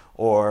about,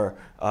 or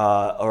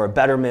a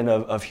betterment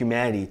of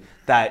humanity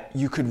that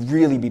you could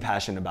really be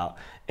passionate about.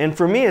 And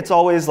for me, it's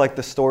always like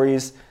the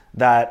stories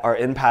that are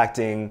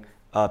impacting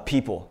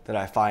people that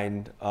I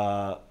find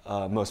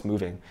most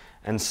moving.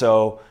 And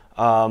so,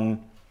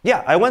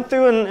 yeah, I went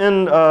through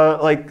and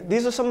like,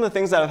 these are some of the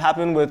things that have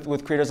happened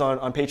with creators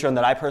on Patreon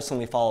that I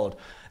personally followed.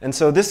 And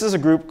so this is a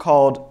group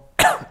called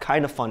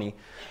Kinda Funny.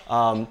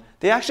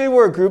 They actually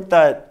were a group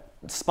that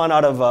spun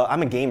out of,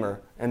 I'm a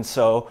gamer, and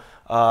so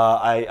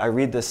I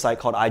read this site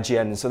called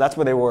IGN, and so that's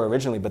where they were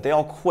originally, but they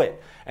all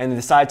quit and they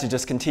decided to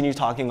just continue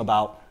talking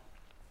about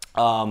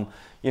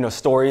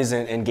stories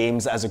and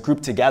games as a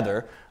group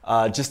together,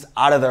 just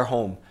out of their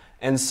home.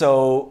 And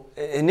so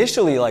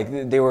initially,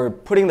 like, they were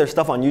putting their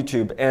stuff on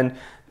YouTube, and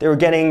they were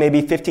getting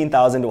maybe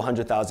 15,000 to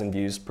 100,000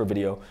 views per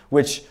video,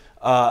 which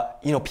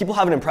people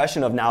have an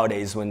impression of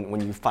nowadays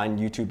when you find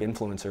YouTube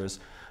influencers,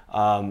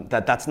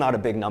 that's not a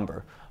big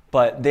number.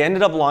 But they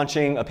ended up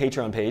launching a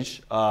Patreon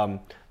page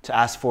to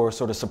ask for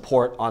sort of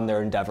support on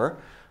their endeavor,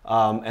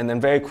 and then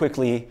very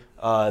quickly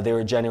they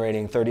were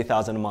generating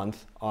 30,000 a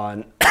month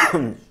on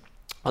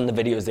on the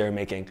videos they were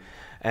making.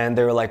 And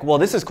they were like, well,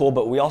 this is cool,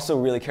 but we also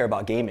really care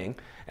about gaming.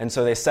 And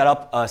so they set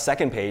up a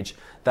second page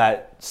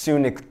that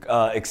soon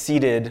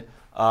exceeded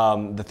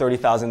the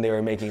 30,000 they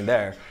were making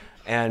there.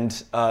 And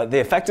they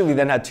effectively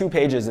then had two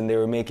pages, and they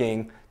were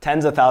making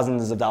tens of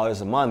thousands of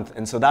dollars a month.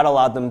 And so that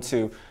allowed them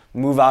to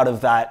move out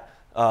of that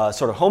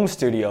sort of home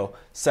studio,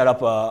 set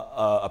up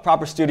a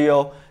proper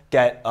studio,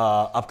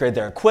 upgrade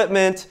their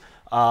equipment,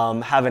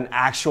 have an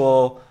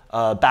actual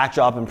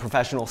backdrop and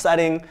professional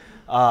setting,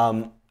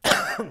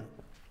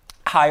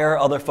 hire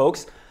other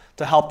folks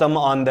to help them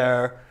on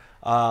their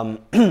on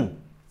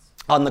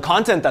the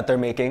content that they're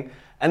making,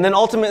 and then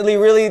ultimately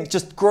really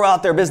just grow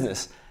out their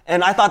business.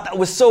 And I thought that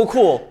was so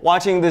cool,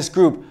 watching this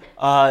group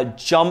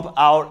jump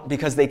out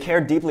because they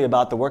cared deeply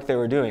about the work they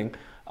were doing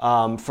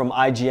from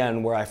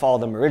IGN, where I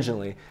followed them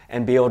originally,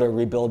 and be able to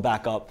rebuild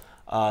back up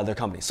their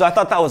company. So I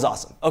thought that was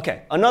awesome.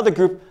 Okay, another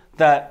group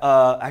that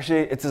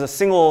actually, it's a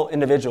single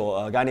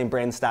individual, a guy named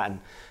Brandon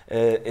Stanton.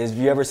 If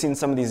you ever seen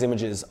some of these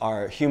images,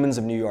 are Humans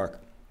of New York.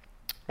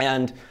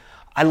 And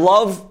I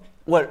love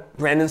what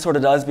Brandon sort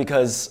of does,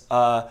 because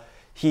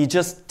he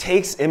just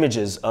takes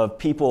images of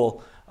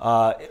people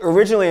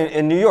originally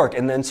in New York,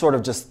 and then sort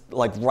of just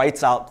like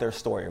writes out their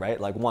story, right?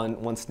 Like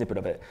one snippet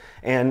of it.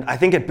 And I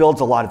think it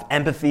builds a lot of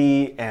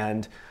empathy,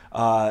 and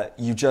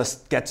you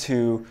just get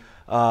to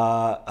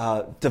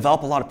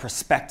develop a lot of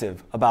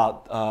perspective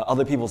about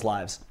other people's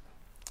lives.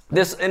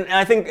 And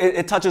I think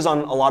it touches on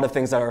a lot of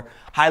things that are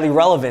highly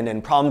relevant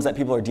and problems that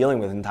people are dealing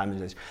with in time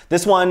and age.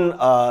 This one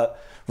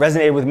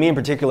resonated with me in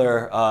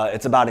particular.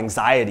 It's about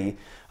anxiety.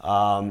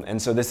 And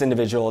so this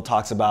individual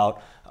talks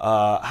about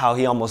how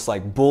he almost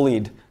like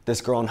bullied this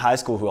girl in high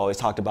school who always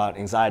talked about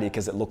anxiety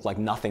because it looked like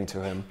nothing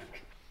to him.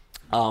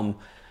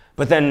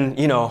 But then,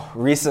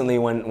 recently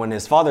when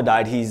his father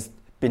died, he's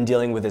been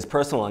dealing with his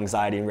personal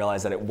anxiety and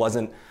realized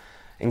that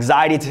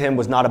anxiety to him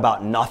was not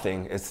about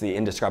nothing. It's the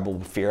indescribable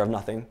fear of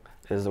nothing,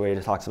 is the way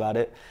he talks about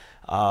it.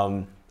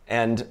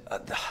 And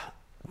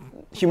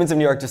Humans of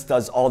New York just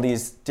does all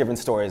these different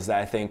stories that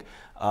I think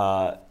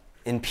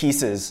in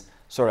pieces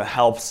sort of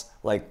helps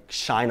like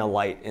shine a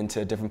light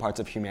into different parts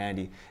of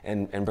humanity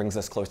and brings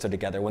us closer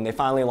together. When they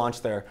finally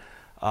launched their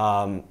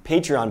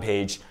Patreon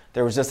page,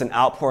 there was just an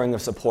outpouring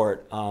of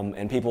support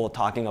and people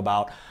talking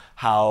about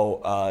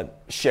how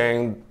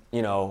sharing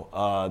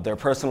their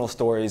personal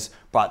stories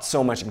brought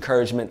so much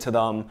encouragement to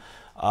them,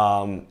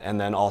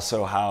 and then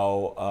also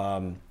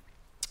how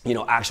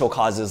actual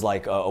causes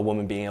like a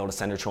woman being able to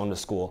send her children to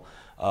school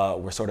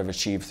were sort of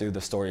achieved through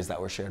the stories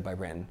that were shared by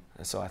Brandon.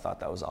 And so I thought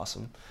that was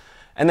awesome.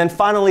 And then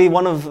finally,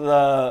 one of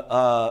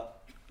the,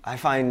 I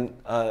find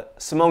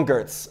Simone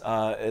Gertz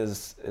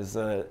is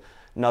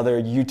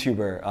another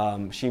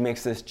YouTuber. She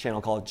makes this channel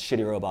called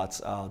Shitty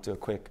Robots. I'll do a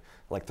quick,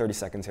 30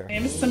 seconds here. My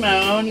name is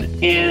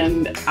Simone,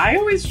 and I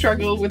always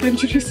struggle with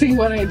introducing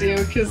what I do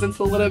because it's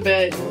a little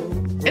bit,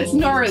 it's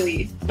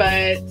gnarly,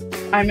 but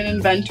I'm an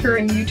inventor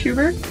and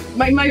YouTuber.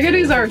 My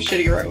videos are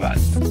shitty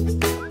robots.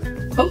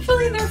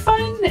 Hopefully they're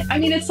fun. I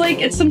mean,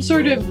 it's some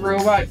sort of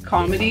robot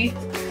comedy.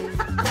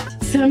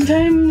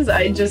 Sometimes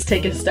I just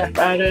take a step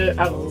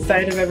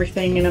outside of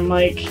everything and I'm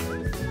like,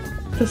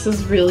 this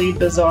is really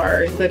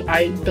bizarre that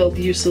I build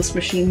useless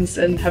machines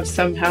and have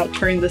somehow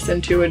turned this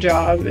into a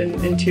job and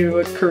into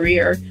a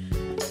career.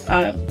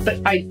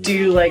 But I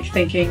do like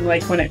thinking,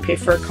 like, when I pay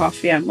for a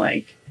coffee, I'm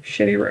like,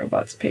 shitty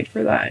robots paid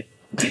for that.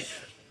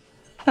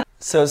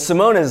 So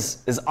Simone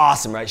is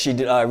awesome, right? She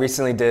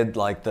recently did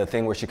like the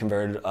thing where she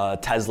converted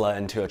Tesla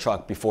into a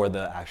truck before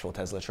the actual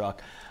Tesla truck.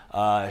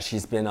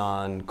 She's been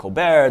on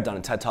Colbert, done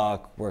a TED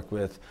Talk, worked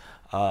with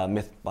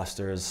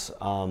Mythbusters,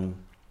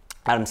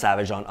 Adam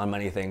Savage on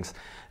many things.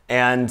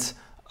 And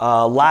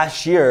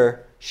last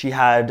year, she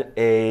had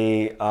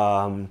a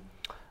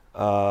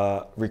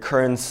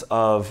recurrence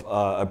of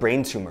a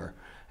brain tumor.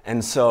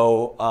 And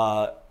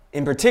so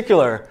in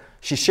particular,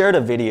 she shared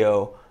a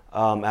video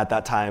at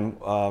that time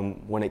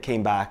when it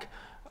came back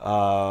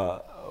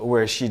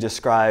where she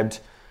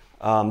described,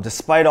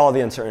 despite all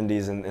the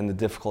uncertainties and the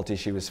difficulties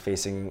she was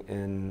facing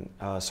in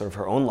sort of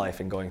her own life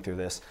and going through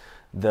this,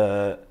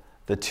 the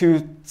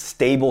two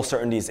stable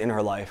certainties in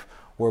her life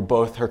were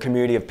both her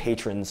community of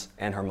patrons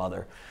and her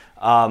mother.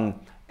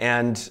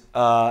 And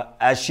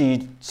as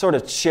she sort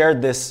of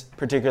shared this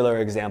particular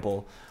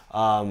example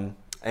and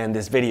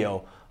this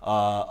video,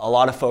 a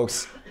lot of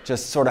folks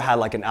just sort of had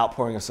like an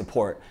outpouring of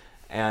support.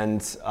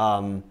 And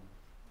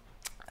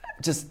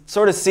just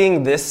sort of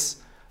seeing this,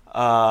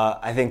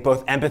 I think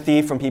both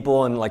empathy from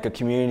people and like a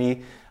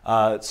community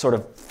sort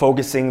of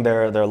focusing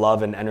their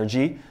love and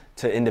energy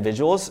to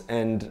individuals,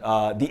 and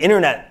the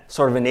internet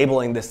sort of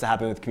enabling this to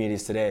happen with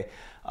communities today.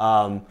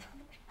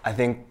 I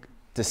think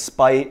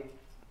despite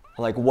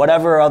like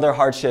whatever other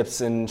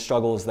hardships and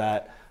struggles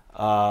that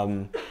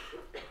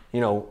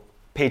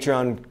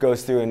Patreon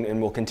goes through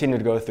and will continue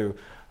to go through,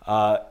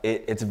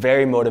 it's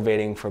very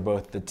motivating for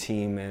both the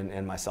team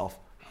and myself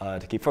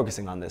to keep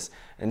focusing on this.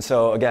 And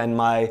so again,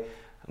 my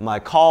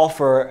call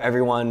for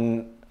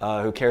everyone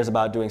who cares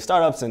about doing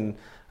startups and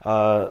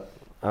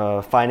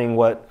finding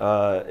what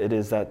it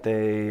is that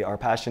they are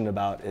passionate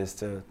about is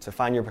to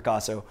find your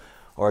Picasso,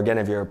 or again,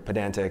 if you're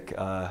pedantic,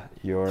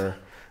 your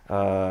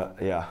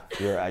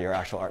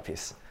actual art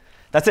piece.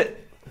 That's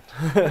it.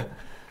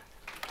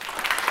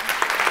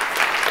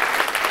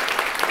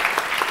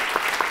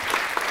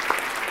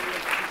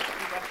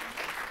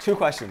 Two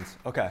questions.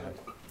 Okay.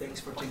 Thanks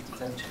for taking the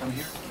time to come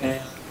here.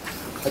 And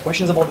the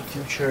question is about the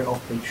future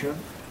of Patreon.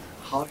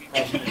 How do you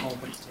have the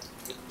company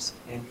games,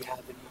 and do you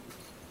have any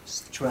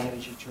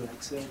strategy to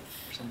exit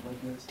or something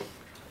like this?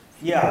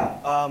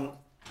 Yeah,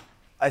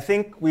 I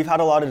think we've had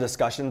a lot of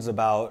discussions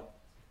about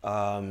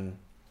the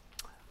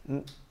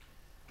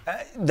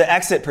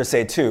exit per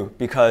se too,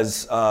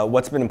 because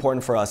what's been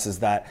important for us is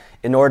that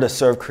in order to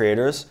serve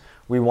creators,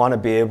 we want to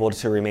be able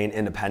to remain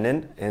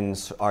independent in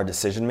our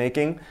decision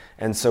making.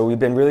 And so we've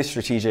been really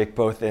strategic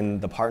both in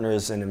the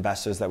partners and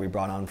investors that we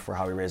brought on for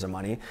how we raise our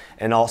money,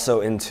 and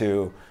also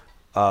into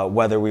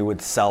whether we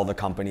would sell the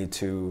company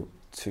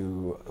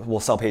we'll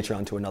sell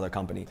Patreon to another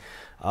company.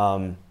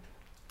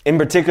 In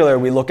particular,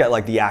 we look at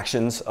like the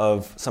actions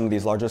of some of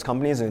these largest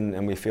companies,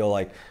 and we feel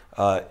like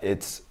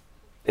it's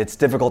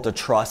difficult to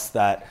trust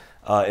that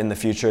in the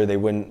future they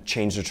wouldn't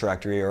change the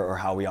trajectory or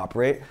how we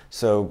operate.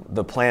 So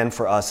the plan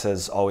for us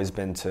has always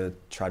been to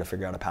try to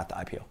figure out a path to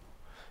IPO.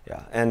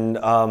 Yeah, and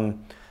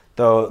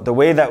the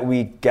way that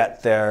we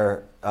get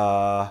there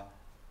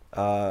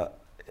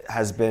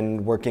has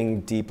been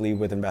working deeply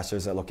with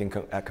investors at looking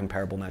at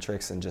comparable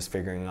metrics and just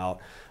figuring out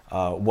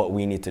what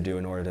we need to do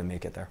in order to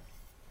make it there.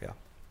 Yeah.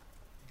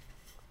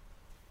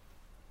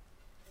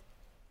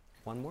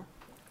 One more?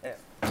 Yeah.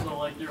 So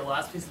like your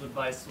last piece of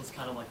advice was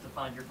kind of like to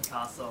find your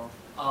Picasso.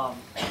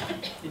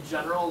 In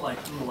general, like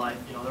through life,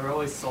 there are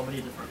always so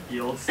many different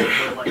fields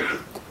where like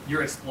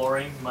you're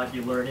exploring, you might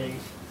be learning.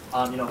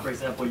 For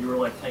example, you were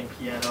like playing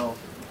piano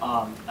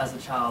as a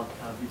child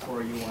kind of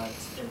before you went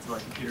into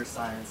like computer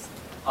science.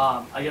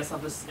 I guess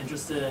I'm just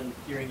interested in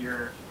hearing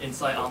your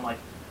insight on like,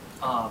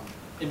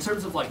 in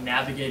terms of like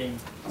navigating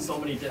so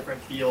many different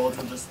fields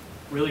and just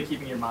really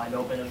keeping your mind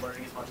open and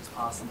learning as much as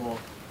possible.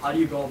 How do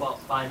you go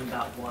about finding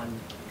that one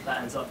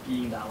that ends up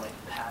being that like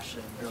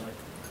passion or like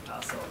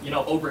Picasso,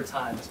 over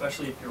time,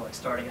 especially if you're like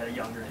starting at a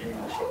younger age?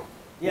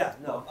 Yeah,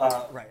 no,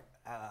 right.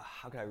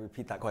 How can I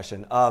repeat that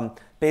question?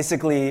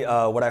 Basically,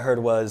 what I heard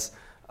was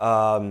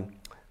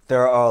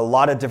there are a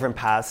lot of different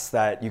paths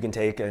that you can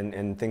take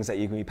and things that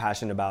you can be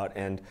passionate about,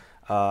 and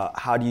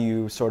how do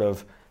you sort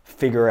of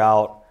figure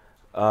out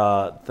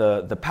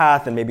the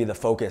path and maybe the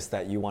focus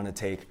that you want to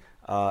take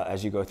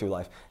as you go through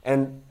life.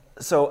 And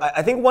so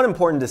I think one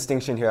important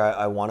distinction here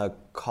I want to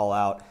call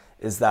out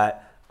is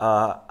that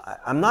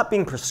I'm not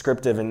being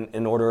prescriptive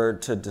in order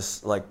to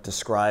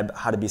describe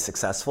how to be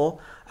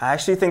successful. I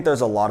actually think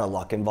there's a lot of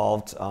luck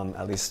involved,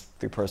 at least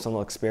through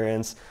personal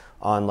experience,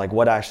 on like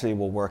what actually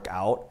will work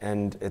out,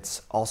 and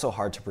it's also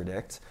hard to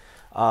predict.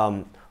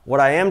 What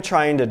I am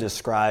trying to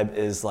describe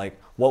is like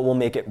what will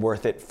make it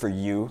worth it for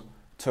you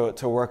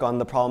to work on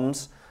the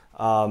problems.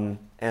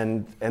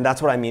 And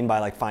that's what I mean by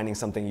like finding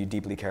something you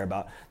deeply care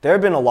about. There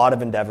have been a lot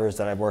of endeavors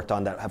that I've worked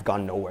on that have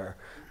gone nowhere.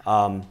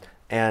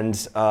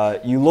 And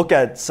you look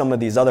at some of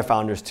these other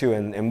founders too,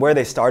 and where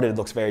they started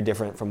looks very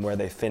different from where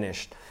they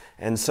finished.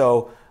 And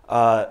so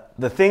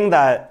the thing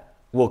that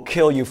will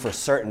kill you for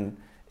certain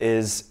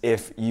is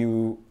if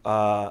you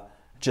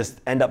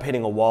just end up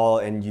hitting a wall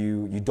and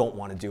you don't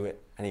want to do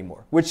it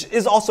anymore, which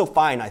is also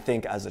fine, I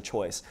think, as a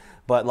choice.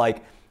 But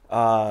like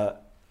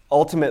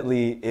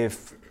ultimately,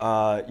 if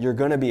you're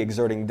going to be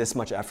exerting this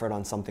much effort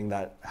on something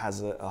that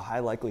has a high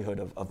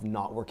likelihood of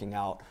not working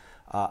out,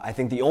 I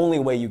think the only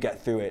way you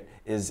get through it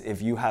is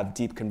if you have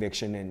deep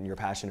conviction and you're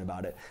passionate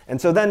about it. And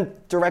so then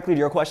directly to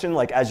your question,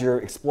 like as you're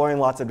exploring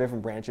lots of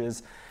different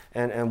branches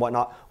and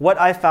whatnot, what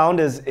I found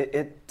is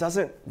it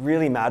doesn't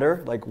really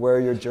matter like where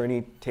your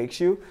journey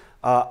takes you.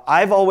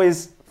 I've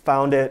always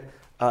found it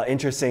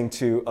interesting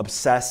to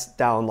obsess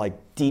down like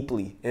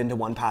deeply into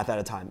one path at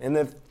a time. And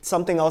if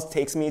something else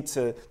takes me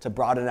to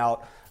broaden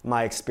out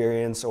my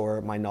experience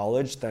or my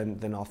knowledge,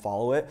 then I'll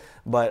follow it.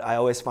 But I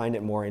always find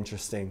it more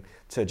interesting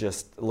to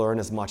just learn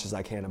as much as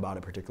I can about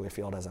a particular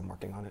field as I'm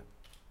working on it.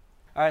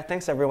 All right,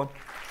 thanks everyone.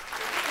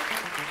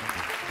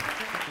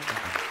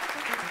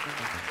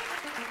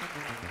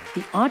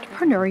 The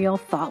Entrepreneurial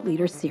Thought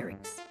Leader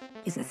Series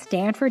is a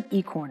Stanford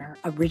eCorner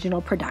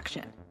original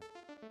production.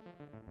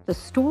 The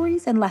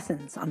stories and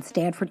lessons on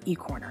Stanford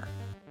eCorner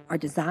are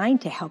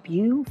designed to help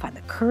you find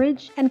the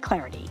courage and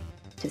clarity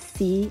to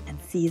see and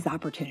seize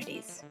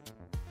opportunities.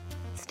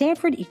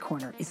 Stanford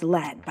eCorner is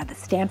led by the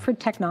Stanford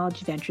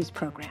Technology Ventures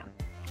Program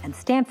and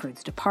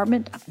Stanford's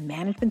Department of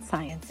Management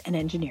Science and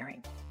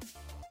Engineering.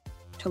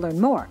 To learn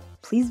more,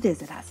 please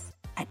visit us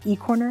at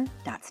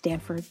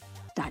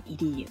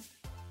ecorner.stanford.edu.